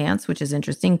ByteDance, which is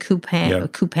interesting.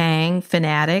 Coupang,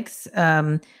 Fanatics,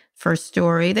 First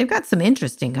Story. They've got some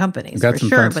interesting companies for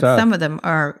sure, but some of them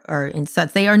are in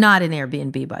such. They are not an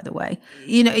Airbnb, by the way.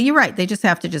 You're right. They just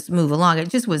have to just move along. It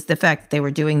just was the fact that they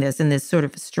were doing this in this sort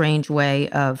of strange way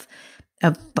of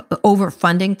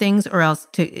overfunding things, or else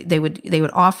they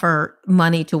would offer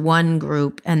money to one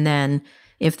group, and then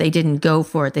if they didn't go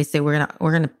for it, they say we're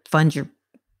gonna fund your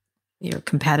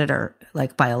competitor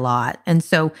like by a lot. And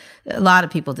so a lot of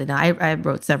people did not. I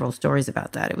wrote several stories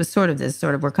about that. It was sort of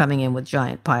we're coming in with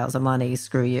giant piles of money,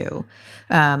 screw you.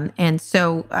 And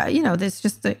so this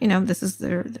just this is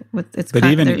they're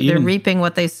reaping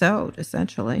what they sowed,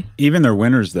 essentially. Even their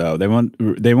winners, though, they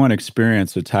won't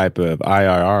experience the type of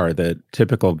IRR that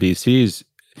typical VCs.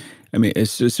 I mean,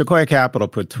 Sequoia Capital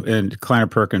and Kleiner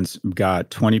Perkins got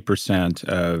 20%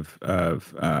 of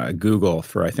Google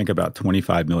for, I think, about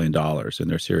 $25 million in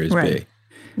their Series B.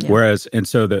 Yeah. Whereas, and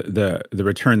so the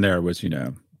return there was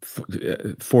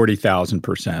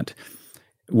 40,000%.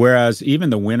 Whereas even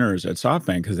the winners at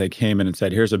SoftBank, because they came in and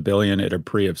said, here's $1 billion at a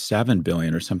pre of $7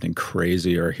 billion or something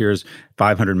crazy, or here's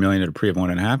 $500 million at a pre of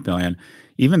 $1.5 billion.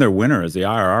 Even their winners, the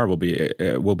IRR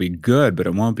will be good, but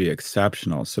it won't be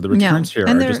exceptional. So the returns here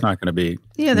are just not going to be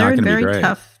they're very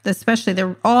tough. Especially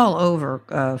they're all over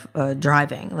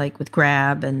driving, like with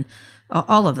Grab and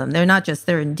all of them. They're not just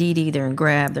they're in Didi, they're in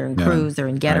Grab, they're in Cruise, they're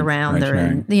in Getaround, they're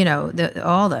in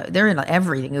they're in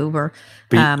everything. Uber.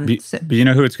 But you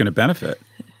know who it's going to benefit?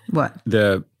 What?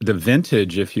 The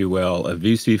vintage, if you will, of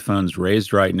VC funds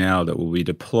raised right now that will be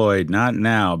deployed, not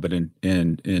now, but in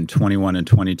 21 and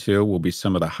 22, will be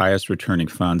some of the highest returning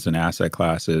funds and asset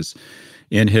classes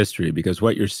in history. Because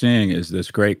what you're seeing is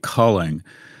this great culling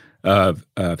of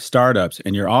startups,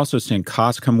 and you're also seeing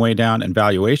costs come way down and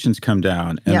valuations come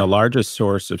down. And the largest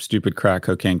source of stupid crack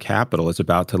cocaine capital is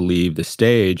about to leave the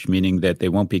stage, meaning that they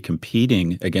won't be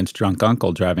competing against drunk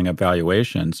uncle driving up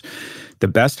valuations. The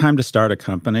best time to start a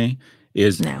company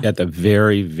is at the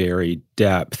very, very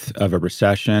depth of a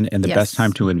recession, and the best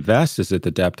time to invest is at the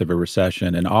depth of a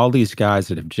recession. And all these guys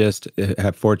that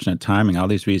have fortunate timing, all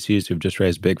these VCs who've just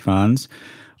raised big funds,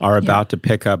 are about to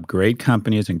pick up great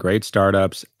companies and great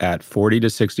startups at 40 to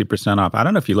 60% off. I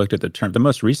don't know if you looked at the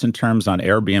most recent terms on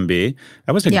Airbnb.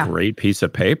 That was a great piece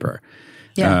of paper.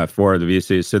 for the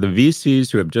VCs. So the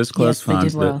VCs who have just closed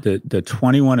funds, well. the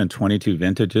 21 and 22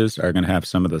 vintages are going to have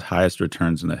some of the highest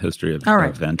returns in the history of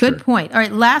venture. Good point. All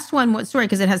right, last one, sorry,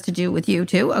 because it has to do with you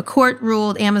too. A court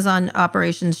ruled Amazon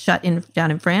operations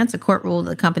down in France. A court ruled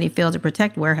the company failed to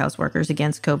protect warehouse workers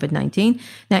against COVID-19.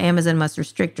 Now Amazon must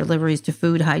restrict deliveries to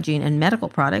food, hygiene, and medical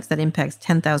products. That impacts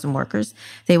 10,000 workers.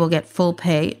 They will get full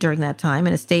pay during that time.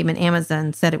 In a statement,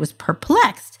 Amazon said it was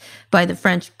perplexed by the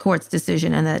French court's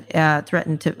decision and that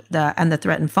the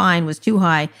threatened fine was too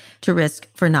high to risk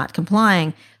for not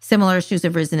complying. Similar issues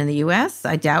have risen in the U.S.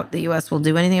 I doubt the U.S. will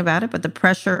do anything about it, but the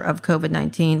pressure of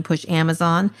COVID-19 pushed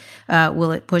Amazon.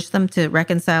 Will it push them to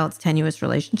reconcile its tenuous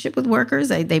relationship with workers?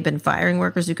 They've been firing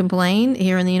workers who complain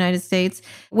here in the United States.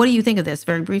 What do you think of this,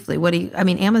 very briefly?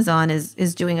 Amazon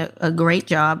is doing a great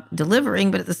job delivering,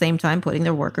 but at the same time putting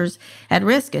their workers at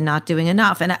risk and not doing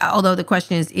enough. And although the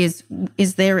question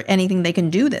is there anything they can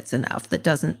do that's enough that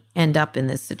doesn't end up in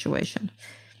this situation?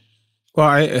 Well,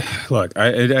 I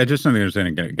just don't think there's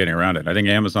any getting around it. I think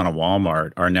Amazon and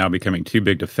Walmart are now becoming too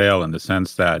big to fail in the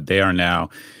sense that they are now,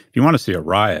 if you want to see a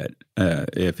riot,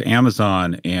 if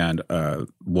Amazon and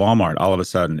Walmart, all of a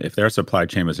sudden, if their supply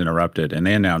chain was interrupted and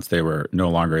they announced they were no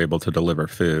longer able to deliver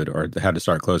food or had to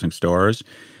start closing stores,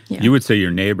 you would say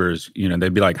your neighbors,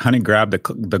 they'd be like, honey, grab the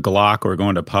Glock or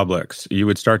going to Publix. You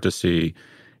would start to see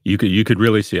you could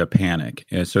really see a panic.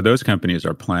 And so those companies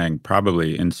are playing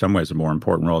probably in some ways a more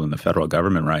important role than the federal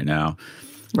government right now.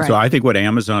 Right. So I think what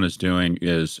Amazon is doing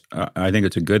is I think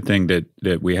it's a good thing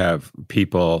that we have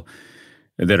people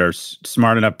that are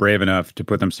smart enough, brave enough to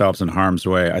put themselves in harm's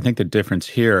way. I think the difference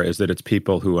here is that it's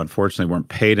people who unfortunately weren't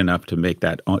paid enough to make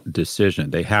that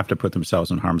decision. They have to put themselves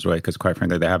in harm's way because quite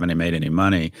frankly, they haven't made any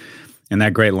money. And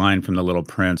that great line from The Little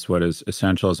Prince, what is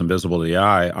essential is invisible to the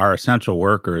eye, our essential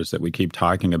workers that we keep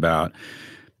talking about,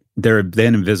 they're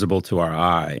then invisible to our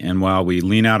eye. And while we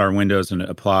lean out our windows and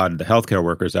applaud the healthcare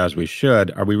workers as we should,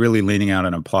 are we really leaning out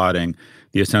and applauding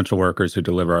the essential workers who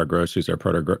deliver our groceries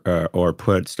or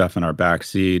put stuff in our back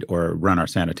seat or run our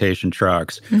sanitation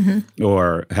trucks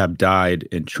or have died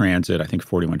in transit? I think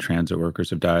 41 transit workers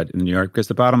have died in New York because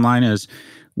the bottom line is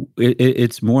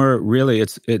it's more really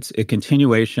it's a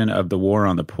continuation of the war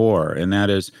on the poor, and that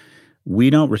is we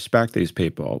don't respect these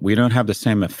people. We don't have the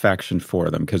same affection for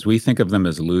them because we think of them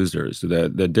as losers. The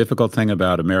difficult thing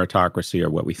about a meritocracy, or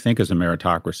what we think is a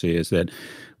meritocracy, is that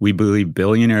we believe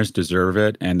billionaires deserve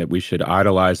it and that we should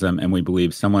idolize them, and we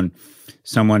believe someone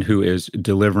who is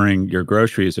delivering your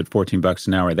groceries at $14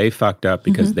 an hour, they fucked up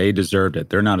because they deserved it.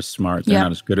 They're not as smart. They're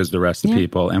not as good as the rest of the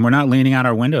people. And we're not leaning out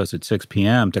our windows at 6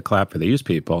 p.m. to clap for these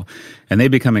people. And they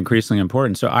become increasingly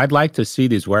important. So I'd like to see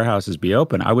these warehouses be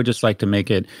open. I would just like to make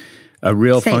it a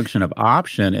real function of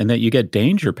option and that you get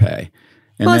danger pay.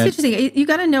 Well, it's interesting. You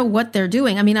got to know what they're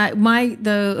doing. I mean,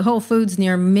 the Whole Foods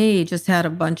near me just had a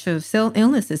bunch of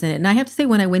illnesses in it. And I have to say,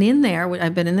 when I went in there,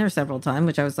 I've been in there several times,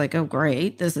 which I was like, oh,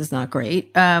 great, this is not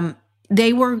great.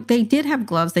 They did have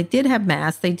gloves. They did have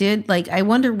masks. They did, I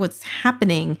wonder what's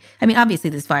happening. I mean, obviously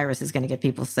this virus is going to get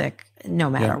people sick no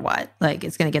matter what.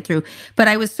 It's going to get through. But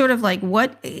I was sort of like,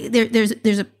 what?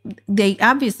 They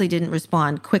obviously didn't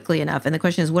respond quickly enough. And the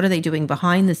question is, what are they doing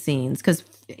behind the scenes? Because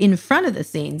in front of the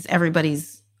scenes,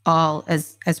 everybody's all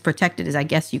as protected as I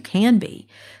guess you can be.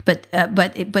 But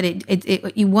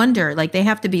you wonder, they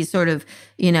have to be sort of,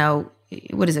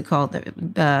 what is it called?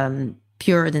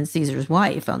 Purer than Caesar's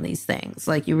wife on these things.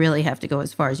 You really have to go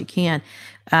as far as you can.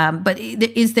 But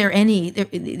is there any,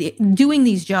 doing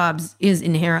these jobs is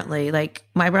inherently,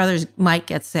 my brothers might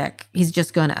get sick. He's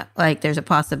just gonna, there's a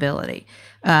possibility.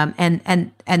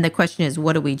 And the question is,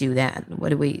 what do we do then? What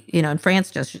do we, and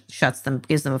France just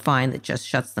gives them a fine that just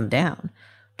shuts them down.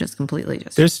 Just completely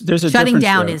just there's a shutting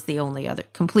down is the only other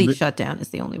complete shutdown is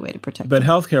the only way to protect but them.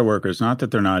 Healthcare workers, not that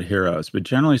they're not heroes, but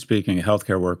generally speaking,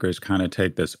 healthcare workers kind of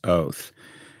take this oath,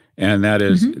 and that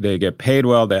is they get paid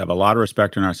well, they have a lot of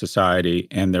respect in our society,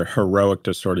 and they're heroic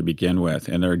to sort of begin with,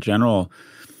 and their general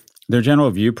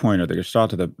viewpoint, or the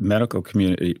gestalt of the medical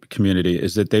community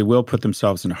is that they will put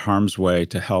themselves in harm's way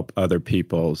to help other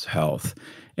people's health.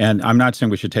 And I'm not saying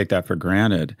we should take that for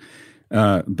granted.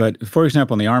 But for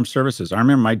example, in the armed services, I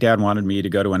remember my dad wanted me to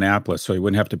go to Annapolis so he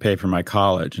wouldn't have to pay for my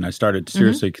college. And I started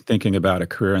seriously thinking about a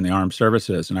career in the armed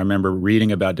services. And I remember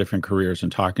reading about different careers and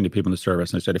talking to people in the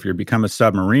service. And they said, if you become a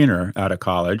submariner out of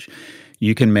college,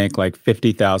 you can make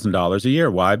 $50,000 a year.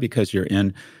 Why? Because you're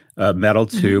in a metal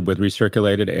tube with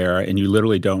recirculated air, and you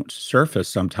literally don't surface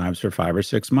sometimes for 5 or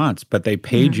 6 months. But they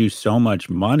paid you so much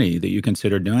money that you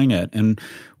consider doing it. And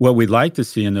what we'd like to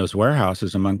see in those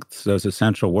warehouses amongst those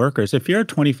essential workers, if you're a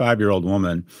 25-year-old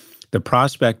woman the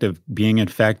prospect of being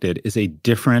infected is a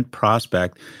different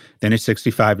prospect than a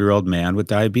 65-year-old man with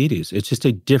diabetes. It's just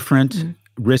a different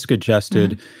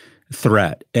risk-adjusted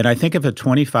threat. And I think if a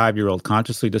 25-year-old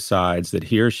consciously decides that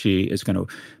he or she is going to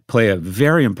play a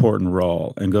very important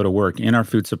role and go to work in our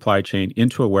food supply chain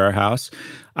into a warehouse,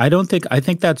 I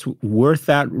think that's worth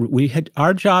that.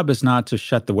 Our job is not to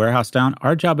shut the warehouse down.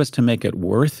 Our job is to make it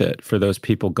worth it for those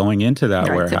people going into that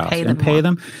warehouse and pay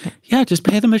them. Yeah, just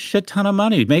pay them a shit ton of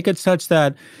money. Make it such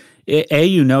that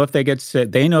if they get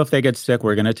sick, they know if they get sick,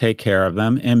 we're going to take care of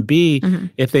them. And B,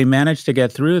 if they manage to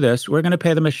get through this, we're going to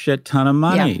pay them a shit ton of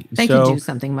money. Yeah, they can do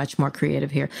something much more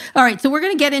creative here. All right, so we're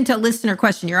going to get into a listener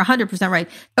question. You're 100% right.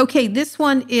 Okay, this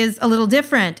one is a little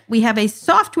different. We have a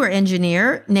software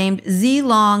engineer named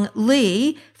Zilong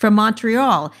Lee from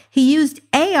Montreal. He used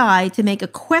AI to make a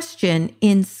question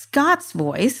in Scott's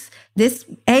voice. This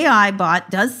AI bot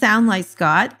does sound like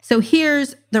Scott. So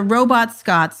here's the robot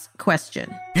Scott's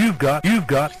question. You've got,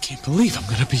 I can't believe I'm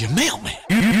going to be a mailman.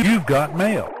 You've got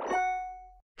mail.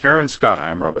 Karen Scott,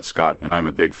 I'm Robert Scott, and I'm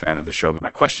a big fan of the show.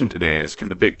 My question today is, can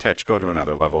the big tech go to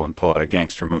another level and pull out a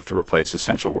gangster move to replace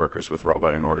essential workers with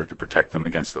robot in order to protect them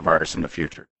against the virus in the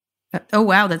future? Oh,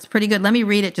 wow, that's pretty good. Let me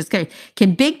read it.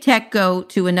 Can big tech go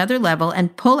to another level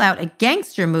and pull out a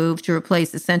gangster move to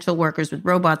replace essential workers with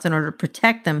robots in order to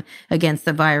protect them against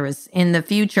the virus in the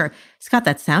future? Scott,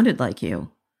 that sounded like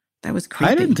you. That was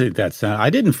creepy. I didn't think that sounded. I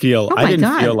didn't feel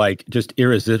like just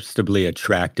irresistibly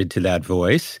attracted to that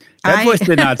voice. That voice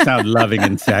did not sound loving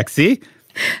and sexy.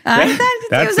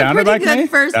 That was a pretty good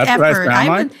first That's effort. What I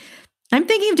sound like? I'm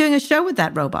thinking of doing a show with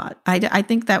that robot. I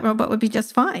think that robot would be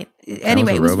just fine.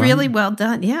 Anyway, it was really well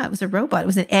done. Yeah, it was a robot. It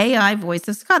was an AI voice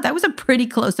of Scott. That was a pretty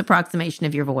close approximation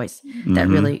of your voice. That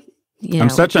really, I'm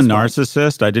such a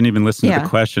narcissist. I didn't even listen to the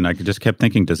question. I just kept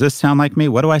thinking, does this sound like me?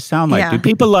 What do I sound like? Do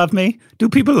people love me? Do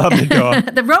people love the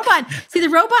dog? The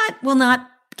robot will not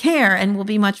care and will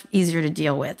be much easier to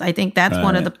deal with. I think that's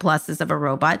one of the pluses of a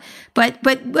robot. But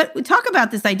we talk about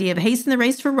this idea of hasten the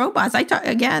race for robots. I talked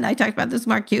about this with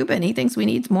Mark Cuban. He thinks we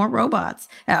need more robots.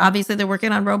 Obviously, they're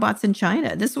working on robots in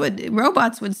China.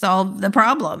 Robots would solve the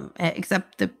problem,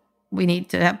 except that we need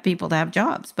to have people to have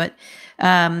jobs. But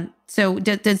so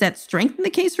does that strengthen the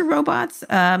case for robots?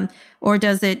 Or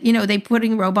does it, they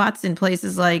putting robots in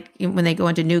places like when they go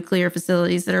into nuclear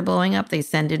facilities that are blowing up, they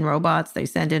send in robots.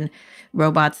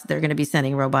 They're going to be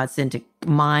sending robots into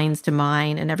mines to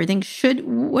mine and everything.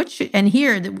 And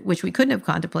here, which we couldn't have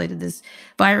contemplated, this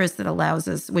virus that allows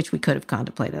us, which we could have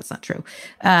contemplated, that's not true.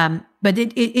 But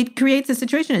it creates a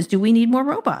situation as, do we need more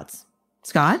robots?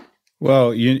 Scott?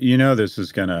 Well, this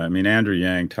is Andrew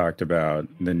Yang talked about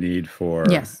the need for,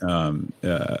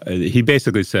 he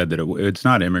basically said that it's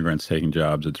not immigrants taking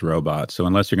jobs, it's robots. So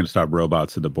unless you're going to stop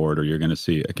robots at the border, you're going to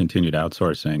see a continued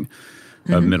outsourcing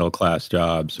of middle-class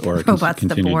jobs or robots at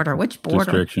the border. Which border?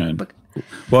 Restriction.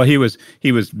 Well, he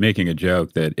was making a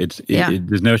joke that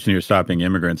this notion you're stopping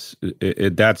immigrants,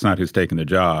 that's not who's taking the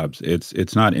jobs.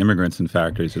 It's not immigrants in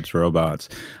factories, it's robots.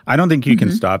 I don't think you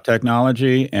can stop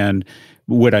technology, and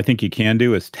what I think you can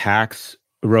do is tax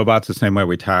robots the same way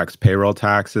we tax payroll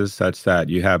taxes, such that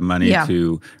you have money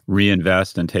to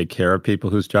reinvest and take care of people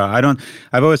whose job.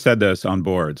 I've always said this on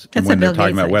boards when they're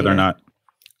talking about whether or not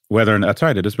that's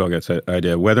right, it is Bill Gates'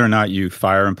 idea. Whether or not you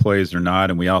fire employees or not,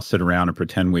 and we all sit around and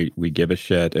pretend we give a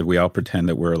shit, and we all pretend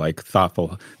that we're like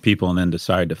thoughtful people and then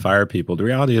decide to fire people. The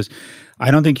reality is,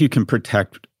 I don't think you can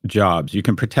protect jobs. You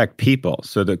can protect people.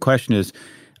 So the question is,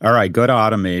 all right, go to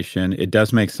automation. It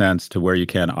does make sense to where you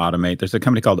can automate. There's a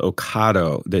company called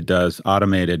Ocado that does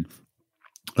automated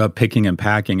picking and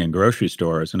packing in grocery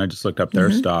stores. And I just looked up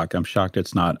their stock. I'm shocked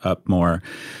it's not up more.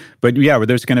 But yeah,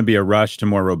 there's going to be a rush to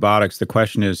more robotics. The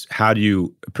question is, how do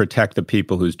you protect the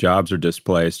people whose jobs are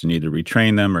displaced and either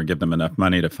retrain them or give them enough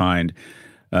money to find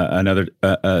another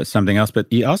something else?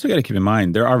 But you also got to keep in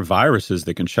mind, there are viruses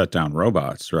that can shut down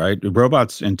robots, right?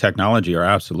 Robots in technology are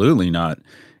absolutely not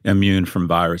immune from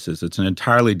viruses. It's an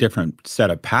entirely different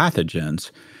set of pathogens,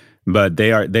 but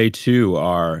they too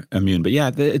are immune. But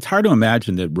yeah, it's hard to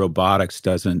imagine that robotics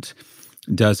doesn't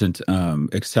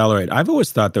accelerate. I've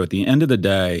always thought, though, at the end of the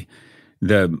day,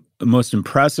 the most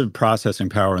impressive processing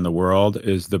power in the world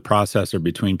is the processor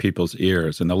between people's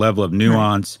ears and the level of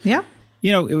nuance. Right.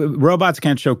 Yeah. Robots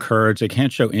can't show courage. They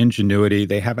can't show ingenuity.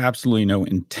 They have absolutely no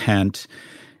intent.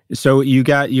 So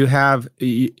I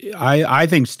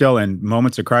think still in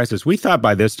moments of crisis, we thought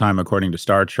by this time, according to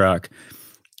Star Trek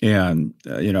and,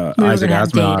 Isaac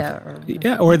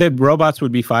Asimov, or that robots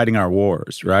would be fighting our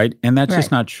wars, right? And that's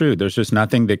just not true. There's just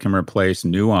nothing that can replace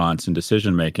nuance and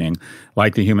decision-making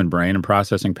like the human brain, and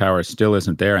processing power still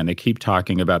isn't there. And they keep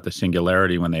talking about the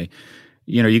singularity when they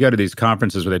you go to these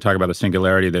conferences where they talk about the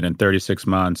singularity, that in 36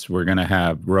 months we're going to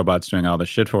have robots doing all the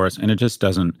shit for us, and it just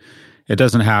doesn't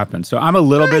happen. So I'm a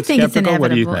little bit skeptical. It's inevitable.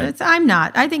 What do you think? I'm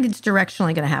not. I think it's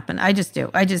directionally going to happen. I just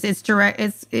do. It's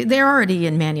direct. They're already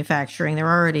in manufacturing. There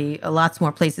are already lots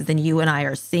more places than you and I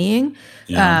are seeing,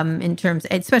 in terms,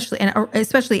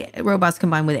 especially robots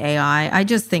combined with AI. I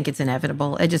just think it's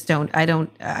inevitable.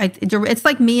 It's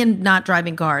like me and not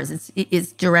driving cars.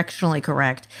 It's directionally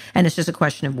correct, and it's just a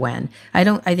question of when. I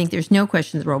think there's no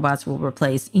question that robots will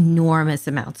replace enormous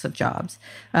amounts of jobs.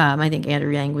 I think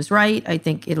Andrew Yang was right. I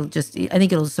think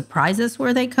it'll surprise us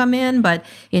where they come in, but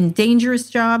in dangerous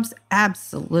jobs,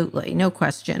 absolutely, no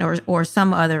question, or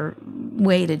some other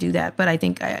way to do that. But I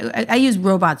think I use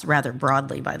robots rather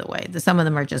broadly, by the way. Some of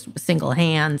them are just single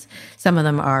hands. Some of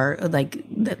them are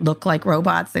that look like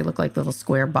robots. They look like little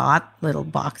little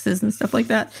boxes and stuff like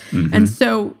that. Mm-hmm. And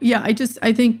so, yeah, I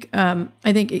think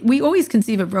we always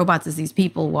conceive of robots as these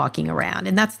people walking around,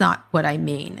 and that's not what I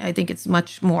mean. I think it's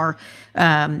much more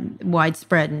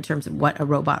widespread in terms of what a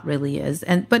robot really is,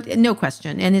 but no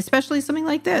question, and especially something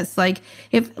like this. Like,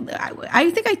 if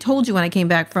I think I told you when I came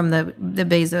back from the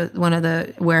Bezos, one of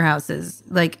the warehouses,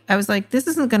 like I was like, this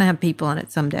isn't going to have people in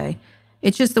it someday.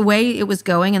 It's just the way it was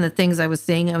going and the things I was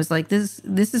seeing. I was like, this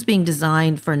is being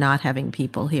designed for not having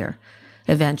people here.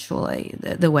 Eventually,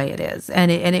 the way it is, and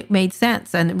it made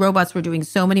sense. And robots were doing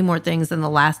so many more things than the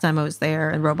last time I was there,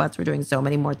 and robots were doing so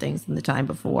many more things than the time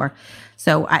before.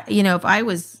 So if I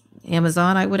was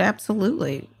Amazon, I would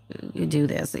absolutely do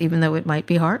this, even though it might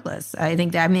be heartless.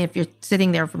 If you're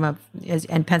sitting there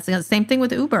and penciling out, the same thing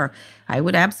with Uber, I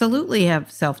would absolutely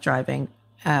have self-driving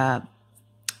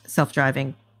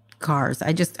cars.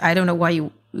 I don't know why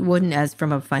you wouldn't, as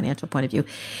from a financial point of view.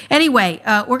 Anyway,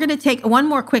 we're going to take one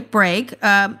more quick break.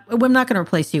 We're not going to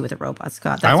replace you with a robot,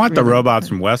 Scott. I want the robots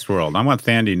from Westworld. I want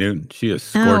Thandie Newton. She is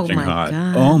scorching hot.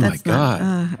 Oh my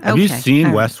God. Have you seen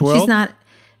Westworld? She's not.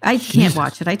 I can't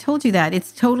watch it. I told you that.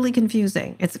 It's totally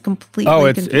confusing. It's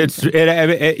completely confusing.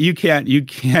 You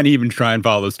can't even try and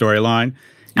follow the storyline.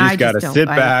 You just got to sit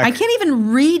back. I can't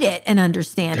even read it and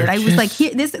understand it. I was like,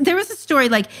 there was a story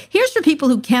like, here's for people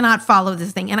who cannot follow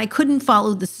this thing, and I couldn't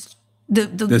follow the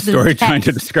story text. trying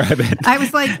to describe it. I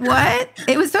was like, what?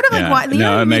 It was sort of like, what? You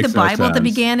read the Bible at the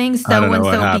beginning,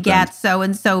 so-and-so begat,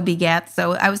 so-and-so begat.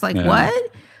 So I was like, what?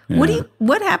 Yeah.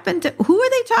 What happened to, who are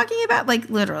they talking about? Like,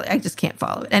 literally, I just can't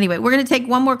follow it. Anyway, we're going to take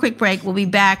one more quick break. We'll be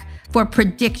back for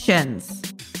predictions.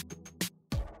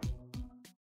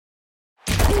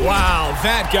 Wow,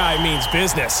 that guy means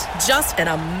business. Just an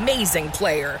amazing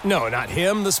player. No, not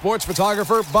him, the sports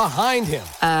photographer behind him.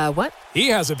 What? He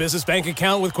has a business bank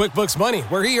account with QuickBooks Money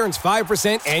where he earns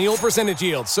 5% annual percentage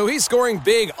yield, so he's scoring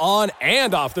big on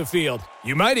and off the field.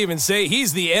 You might even say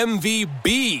he's the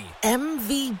MVB.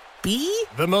 MVP?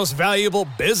 The most valuable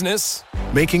business.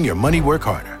 Making your money work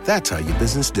harder. That's how you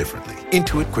business differently.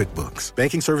 Intuit QuickBooks.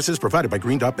 Banking services provided by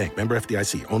Green Dot Bank. Member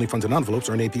FDIC. Only funds and envelopes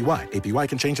earn APY. APY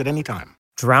can change at any time.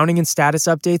 Drowning in status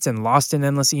updates and lost in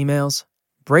endless emails?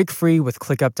 Break free with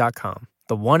ClickUp.com,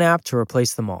 the one app to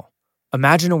replace them all.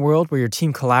 Imagine a world where your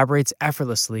team collaborates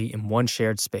effortlessly in one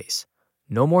shared space.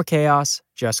 No more chaos,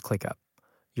 just ClickUp.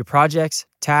 Your projects,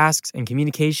 tasks, and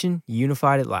communication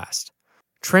unified at last.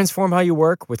 Transform how you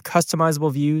work with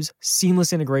customizable views,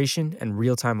 seamless integration, and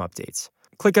real-time updates.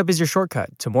 ClickUp is your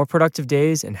shortcut to more productive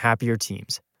days and happier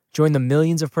teams. Join the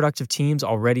millions of productive teams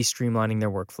already streamlining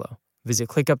their workflow. Visit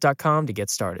ClickUp.com to get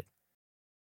started.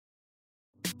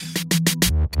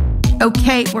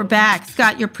 Okay, we're back.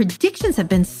 Scott, your predictions have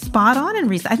been spot on in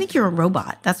recent. I think you're a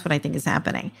robot. That's what I think is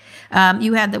happening.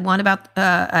 You had the one about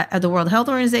the World Health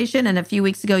Organization, and a few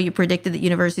weeks ago you predicted that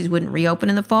universities wouldn't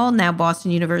reopen in the fall. Now Boston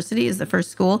University is the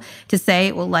first school to say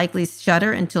it will likely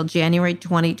shutter until January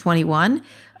 2021.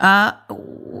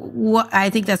 I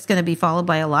think that's going to be followed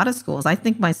by a lot of schools. I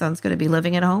think my son's going to be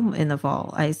living at home in the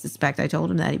fall. I suspect. I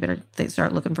told him that he better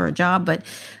start looking for a job. But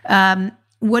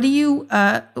what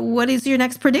is your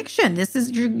next prediction?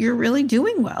 You're really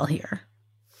doing well here.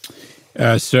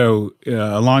 So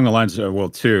along the lines of,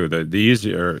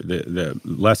 the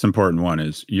less important one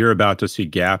is you're about to see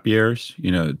gap years,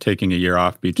 taking a year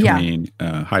off between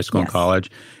high school and college.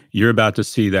 You're about to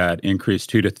see that increase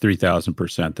 2,000 to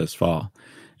 3,000% this fall.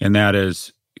 And that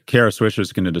is, Kara Swisher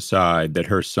is going to decide that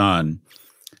her son,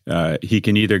 he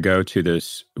can either go to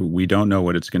this, we don't know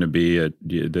what it's going to be, at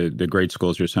the great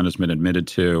schools your son has been admitted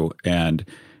to, and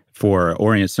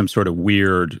orient some sort of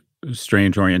weird,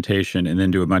 strange orientation, and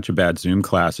then do a bunch of bad Zoom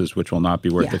classes, which will not be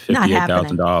worth the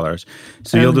 $58,000.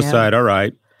 So you'll decide, all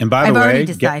right. And by the way, I've already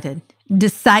decided.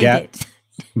 Decided.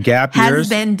 Gap years has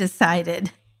been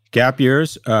decided. Gap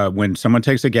years, when someone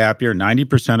takes a gap year,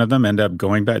 90% of them end up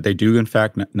going back. They do, in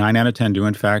fact, 9 out of 10 do,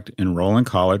 in fact, enroll in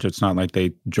college. It's not like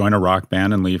they join a rock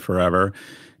band and leave forever.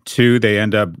 2, they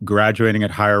end up graduating at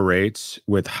higher rates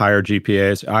with higher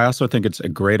GPAs. I also think it's a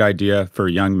great idea for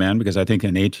young men because I think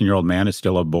an 18-year-old man is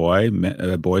still a boy.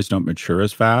 Boys don't mature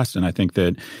as fast. And I think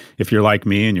that if you're like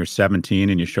me and you're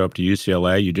 17 and you show up to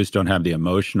UCLA, you just don't have the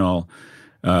emotional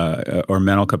or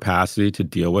mental capacity to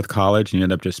deal with college. And you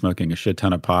end up just smoking a shit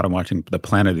ton of pot and watching the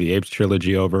Planet of the Apes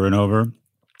trilogy over and over.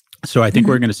 So I think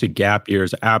we're going to see gap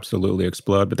years absolutely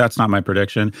explode, but that's not my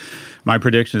prediction. My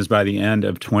prediction is by the end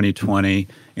of 2020,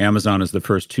 Amazon is the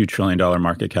first $2 trillion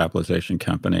market capitalization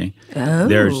company. Oh.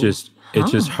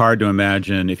 It's just hard to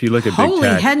imagine. If you look at big tech.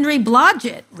 Holy Henry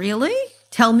Blodgett, really?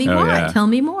 Tell me why. Yeah. Tell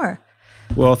me more.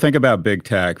 Well, think about big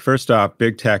tech. First off,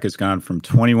 big tech has gone from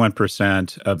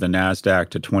 21% of the NASDAQ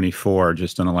to 24%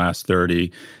 just in the last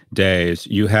 30 days.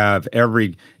 You have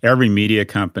every media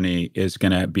company is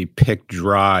going to be picked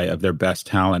dry of their best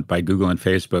talent by Google and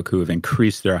Facebook, who have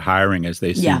increased their hiring as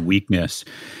they see weakness.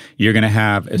 You're going to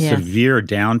have a severe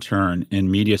downturn in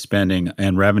media spending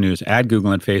and revenues at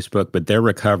Google and Facebook, but their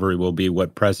recovery will be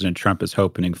what President Trump is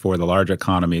hoping for, the large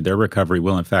economy. Their recovery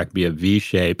will, in fact, be a V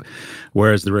shape,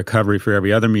 whereas the recovery for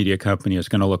every other media company is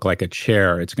going to look like a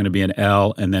chair. It's going to be an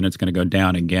L, and then it's going to go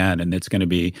down again, and it's going to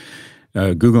be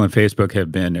Google and Facebook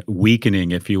have been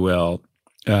weakening, if you will,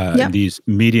 these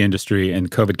media industry,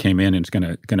 and COVID came in and it's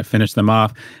going to finish them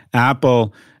off.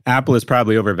 Apple is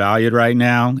probably overvalued right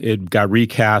now. It got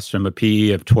recast from a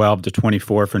PE of 12 to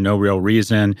 24 for no real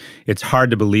reason. It's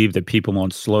hard to believe that people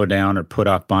won't slow down or put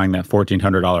off buying that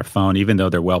 $1,400 phone, even though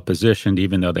they're well positioned,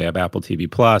 even though they have Apple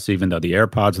TV Plus, even though the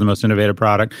AirPods are the most innovative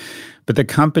product. But the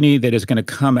company that is going to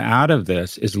come out of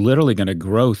this is literally going to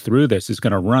grow through this, is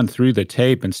going to run through the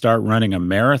tape and start running a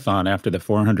marathon after the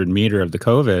 400-meter of the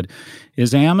COVID,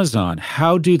 is Amazon.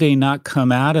 How do they not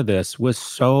come out of this with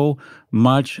so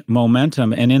much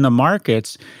momentum? And in the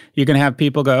markets, you're going to have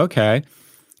people go, okay,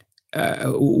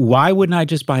 why wouldn't I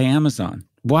just buy Amazon?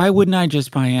 Why wouldn't I just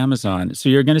buy Amazon? So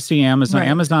you're going to see Amazon. Right.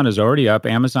 Amazon is already up.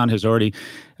 Amazon has already,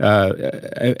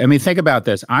 think about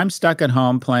this. I'm stuck at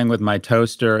home playing with my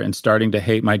toaster and starting to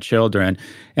hate my children.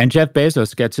 And Jeff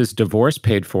Bezos gets his divorce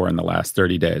paid for in the last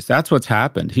 30 days. That's what's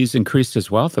happened. He's increased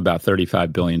his wealth about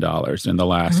 $35 billion in the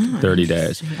last 30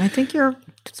 days. I think you're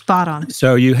spot on.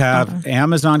 So you have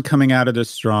Amazon coming out of this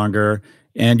stronger.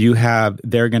 And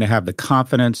they're going to have the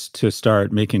confidence to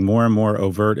start making more and more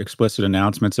overt, explicit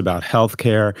announcements about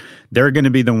healthcare. They're going to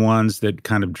be the ones that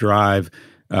kind of drive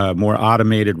more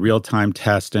automated real-time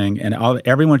testing. And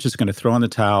everyone's just going to throw in the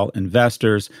towel,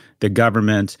 investors, the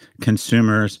government,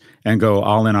 consumers, and go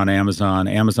all in on Amazon.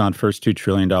 Amazon, first $2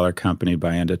 trillion company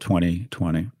by end of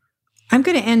 2020. I'm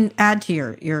going to add to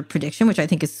your prediction, which I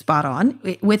think is spot on,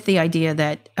 with the idea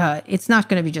that it's not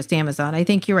going to be just Amazon. I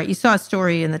think you're right. You saw a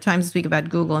story in the Times this week about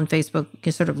Google and Facebook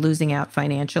sort of losing out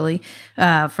financially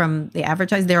from the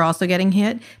advertising. They're also getting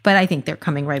hit, but I think they're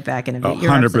coming right back in a bit.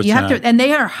 100%. You have to, and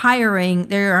they are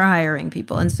hiring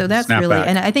people, and so that's really.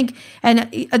 And I think, and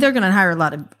they're going to hire a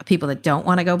lot of people that don't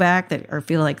want to go back, or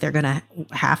feel like they're going to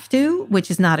have to,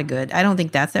 which is not a good. I don't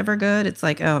think that's ever good. It's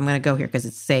like, oh, I'm going to go here because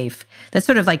it's safe. That's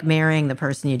sort of like marrying the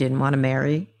person you didn't want to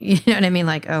marry. You know what I mean?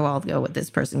 Like, oh, I'll go with this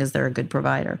person because they're a good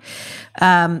provider.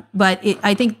 But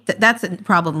I think that's a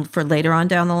problem for later on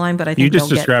down the line. But I think you just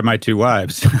described my two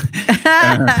wives.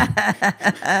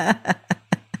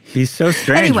 He's so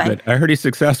strange, but I heard he's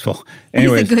successful.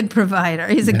 Anyways. He's a good provider.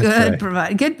 He's a good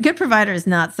provider. Good provider is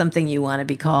not something you want to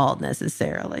be called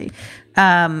necessarily,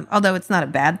 although it's not a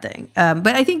bad thing.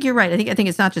 But I think you're right. I think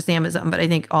it's not just Amazon, but I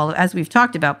think as we've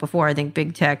talked about before, I think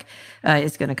big tech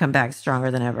is going to come back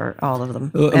stronger than ever. All of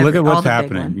them. Look at what's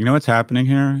happening. You know what's happening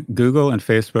here? Google and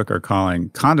Facebook are calling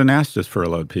Condé Nast just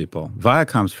furloughed people.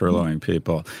 Viacom's furloughing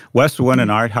people. West One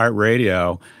and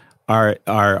iHeartRadio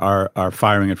are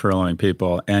firing and furloughing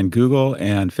people, and Google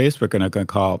and Facebook are going to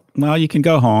call, well, you can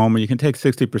go home, or you can take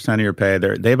 60% of your pay.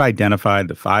 They've identified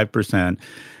the 5%,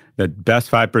 the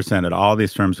best 5% at all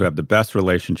these firms who have the best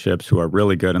relationships, who are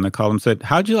really good, and they call them and said,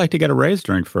 how'd you like to get a raise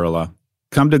during furlough?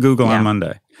 Come to Google on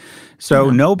Monday. So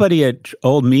nobody at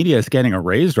old media is getting a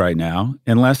raise right now,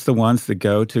 unless the ones that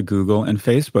go to Google and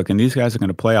Facebook. And these guys are going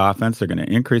to play offense. They're going to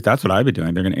increase. That's what I'd be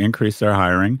doing. They're going to increase their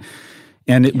hiring.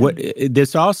 And what it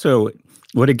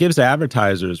gives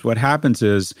advertisers, what happens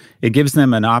is it gives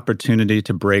them an opportunity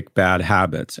to break bad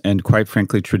habits. And quite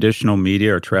frankly, traditional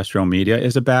media or terrestrial media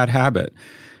is a bad habit.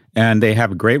 And they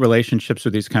have great relationships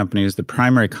with these companies. The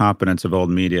primary competence of old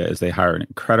media is they hire an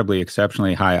incredibly,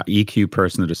 exceptionally high EQ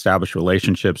person that establishes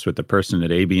relationships with the person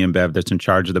at AB InBev that's in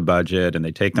charge of the budget, and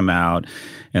they take them out,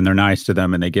 and they're nice to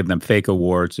them, and they give them fake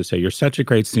awards to say, you're such a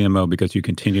great CMO because you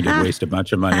continue to waste a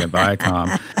bunch of money at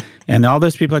Viacom. And all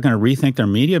those people are going to rethink their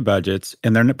media budgets,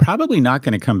 and they're probably not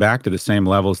going to come back to the same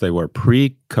levels they were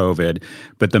pre-COVID,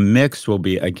 but the mix will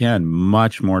be, again,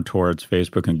 much more towards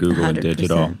Facebook and Google 100%. And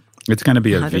digital. It's going to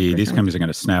be a 100%. V. These companies are going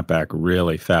to snap back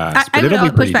really fast. But it'll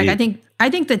be pretty deep. I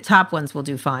think the top ones will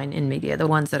do fine in media, the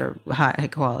ones that are high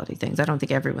quality things. I don't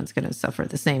think everyone's going to suffer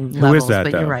the same levels. Who is that,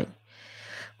 but though? You're right.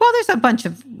 Well, there's a bunch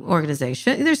of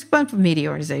organizations. There's a bunch of media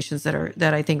organizations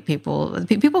that I think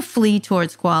people flee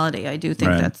towards quality. I do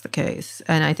think that's the case,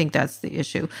 and I think that's the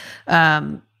issue.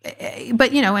 But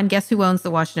and guess who owns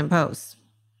the Washington Post?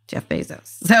 Jeff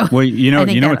Bezos. So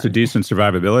well, what's a decent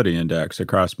survivability index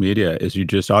across media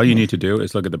is all you need to do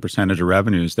is look at the percentage of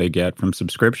revenues they get from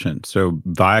subscription. So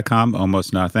Viacom,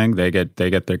 almost nothing. They get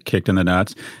their kicked in the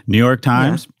nuts. New York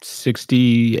Times,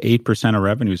 68% of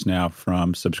revenues now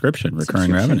from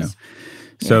recurring revenue.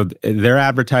 So their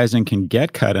advertising can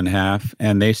get cut in half,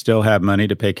 and they still have money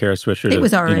to pay Kara Swisher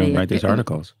to write these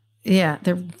articles. Yeah,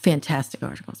 they're fantastic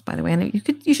articles, by the way. And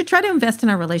you should try to invest in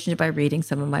our relationship by reading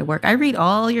some of my work. I read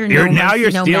all your You're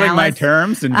stealing my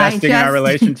terms, investing in our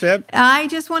relationship? I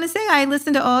just want to say I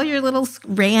listen to all your little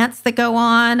rants that go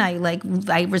on.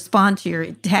 I respond to your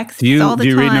texts all the time. Do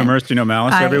you read No Mercy, No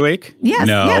Malice every week? Yes,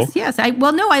 no. yes. I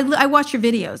watch your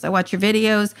videos.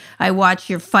 I watch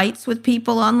your fights with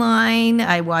people online.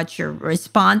 I watch your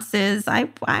responses. I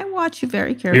watch you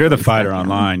very carefully. You're the fighter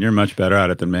online. You're much better at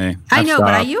it than me. I know,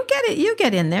 but you get it. You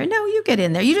get in there. No, you get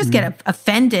in there. You just get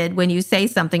offended when you say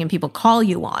something and people call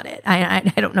you on it. I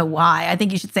don't know why. I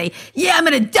think you should say, yeah, I'm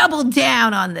going to double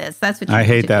down on this. That's what I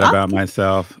hate that about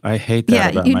myself. I hate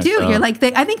that about myself. Yeah, you do. You're like,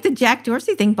 I think the Jack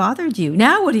Dorsey thing bothered you.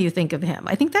 Now what do you think of him?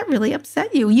 I think that really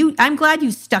upset you. I'm glad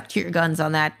you stuck to your guns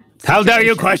on that situation. How dare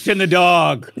you question the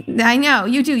dog? I know,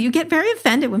 you do. You get very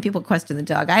offended when people question the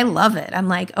dog. I love it. I'm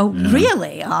like,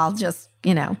 really? I'll just...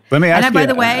 Let me ask you. By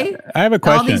the way, I have a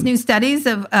question. All these new studies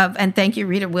of and thank you,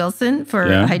 Rita Wilson, for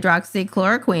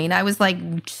hydroxychloroquine. I was like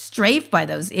strafed by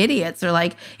those idiots. They're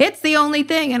like, it's the only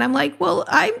thing. And I'm like, well,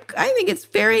 I think it's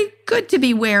very good to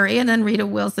be wary. And then Rita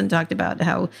Wilson talked about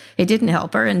how it didn't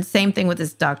help her. And same thing with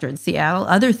this doctor in Seattle.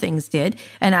 Other things did.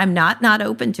 And I'm not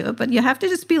open to it. But you have to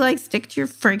just be like, stick to your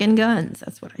friggin' guns.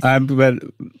 That's what I say. But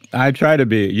I try to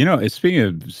be, speaking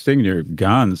of sticking to your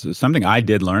guns, something I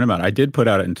did learn about. I did put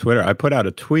out it in Twitter. I put out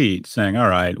a tweet saying, all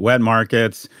right, wet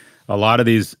markets, a lot of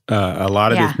these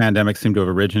pandemics seem to have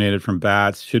originated from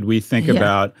bats. Should we think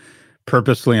about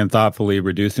purposely and thoughtfully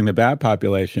reducing the bat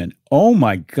population? Oh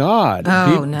my God.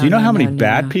 Do you know how many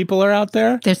bat people are out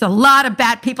there? There's a lot of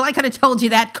bat people. I could have told you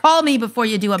that. Call me before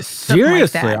you do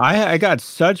seriously, like that. I got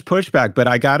such pushback, but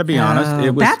I got to be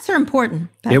honest. Bats are important.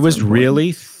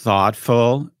 Really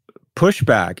thoughtful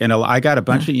pushback. And I got a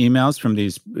bunch of emails from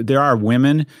there are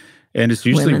women, and it's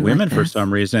usually women for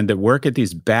some reason, that work at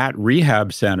these bat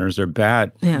rehab centers or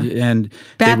and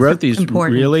they wrote these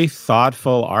really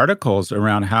thoughtful articles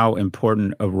around how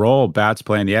important a role bats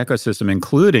play in the ecosystem,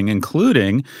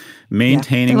 including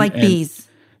maintaining bees.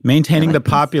 Maintaining the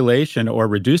population or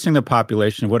reducing the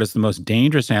population of what is the most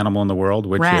dangerous animal in the world,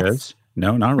 which is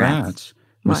not rats,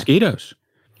 mosquitoes.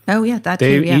 Oh, yeah,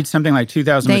 they eat something like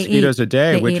 2,000 mosquitoes a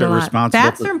day, which are responsible.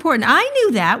 Bats are important. I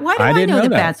knew that. Why do I know that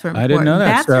bats were important? I didn't know that.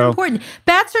 Bats are important.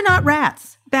 Bats are not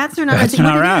rats. Bats are not rats.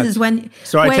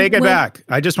 I take it back.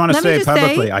 I just want to say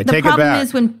publicly, I take it back. The problem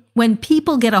is when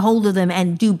people get a hold of them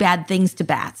and do bad things to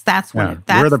bats. That's when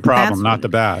we're the problem, not the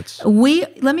bats.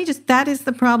 That is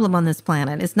the problem on this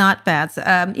planet. It's not bats.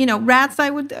 Rats, I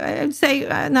would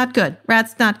say not good.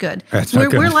 Rats, not good.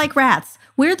 We're like rats.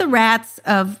 We're the rats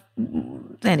of...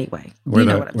 Anyway, you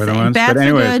know what I'm saying. Bats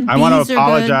are good. I want to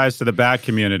apologize to the bat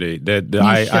community.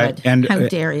 How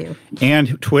dare you?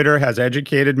 And Twitter has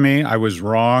educated me. I was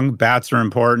wrong. Bats are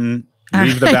important.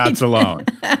 Leave the bats alone.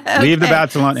 Leave the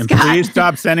bats alone. And please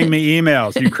stop sending me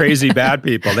emails, you crazy bat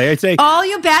people. They say, all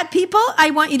you bat people, I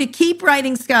want you to keep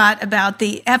writing, Scott, about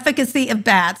the efficacy of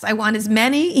bats. I want as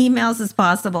many emails as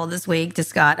possible this week to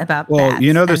Scott about bats. Well,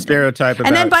 you know the stereotype about...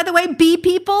 And then, by the way, bee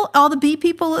people, all the bee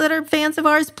people that are fans of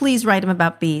ours, please write them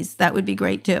about bees. That would be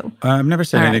great, too. I've never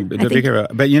said anything.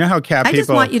 But you know how cat people... I just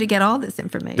want you to get all this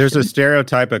information. There's a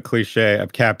stereotype, a cliche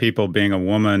of cat people being a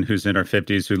woman who's in her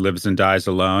 50s who lives and dies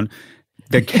alone.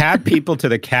 The cat people to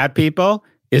the cat people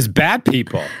is bat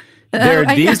people.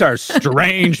 These are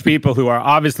strange people who are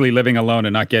obviously living alone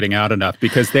and not getting out enough,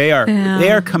 because they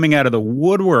are coming out of the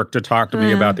woodwork to talk to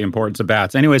me about the importance of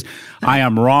bats. Anyways, I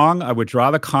am wrong. I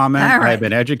withdraw the comment. Right. I have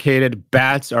been educated.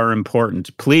 Bats are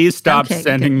important. Please stop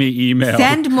sending me emails.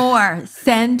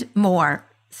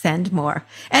 Send more.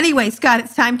 Anyway, Scott,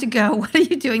 it's time to go. What are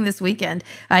you doing this weekend?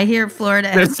 I hear Florida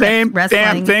has the same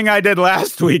damn thing I did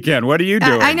last weekend. What are you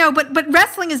doing? I know, but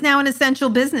wrestling is now an essential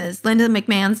business. Linda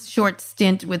McMahon's short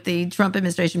stint with the Trump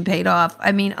administration paid off.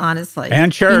 I mean, honestly.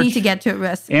 And church. You need to get to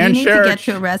wrestling.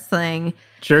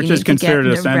 Church is considered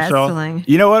essential. Wrestling.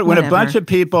 You know what? When a bunch of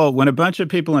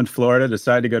people in Florida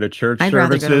decide to go to church services, I'd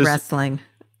rather go to wrestling.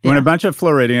 When a bunch of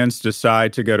Floridians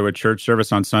decide to go to a church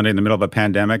service on Sunday in the middle of a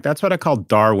pandemic, that's what I call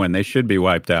Darwin. They should be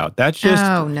wiped out. That's just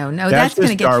no. That's going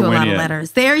to get you a lot of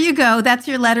letters. There you go. That's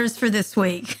your letters for this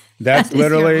week. That's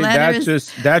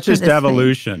just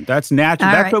evolution. Week. That's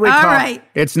natural. That's what we call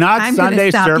It's not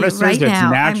Sunday services. It's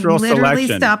natural selection. I'm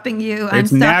literally stopping you.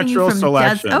 It's natural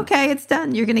selection. Okay, it's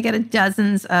done. You're going to get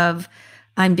dozens of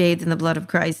I'm bathed in the blood of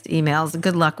Christ emails.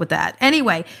 Good luck with that.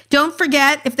 Anyway, don't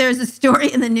forget, if there's a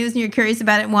story in the news and you're curious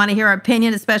about it and want to hear our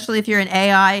opinion, especially if you're an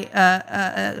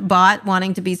AI bot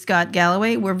wanting to be Scott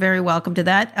Galloway, we're very welcome to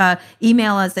that.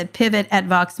 Email us at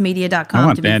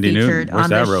pivot@voxmedia.com to be featured on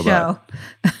the show.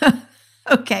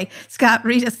 Okay, Scott,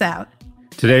 read us out.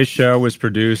 Today's show was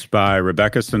produced by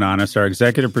Rebecca Sananis. Our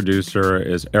executive producer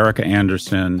is Erica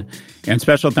Anderson. And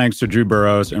special thanks to Drew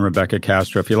Burrows and Rebecca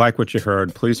Castro. If you like what you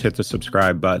heard, please hit the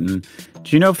subscribe button.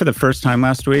 Do you know for the first time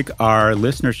last week, our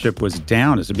listenership was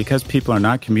down? Is it because people are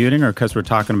not commuting or because we're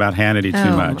talking about Hannity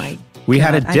too much? We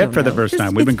had a dip for the first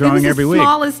time. We've been growing every week.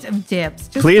 Smallest of dips.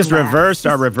 Please reverse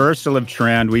our reversal of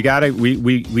trend. We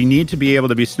need to be able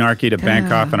to be snarky to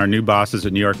bank off on our new bosses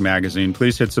at New York Magazine.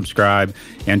 Please hit subscribe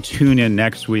and tune in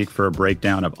next week for a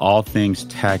breakdown of all things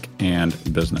tech and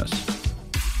business.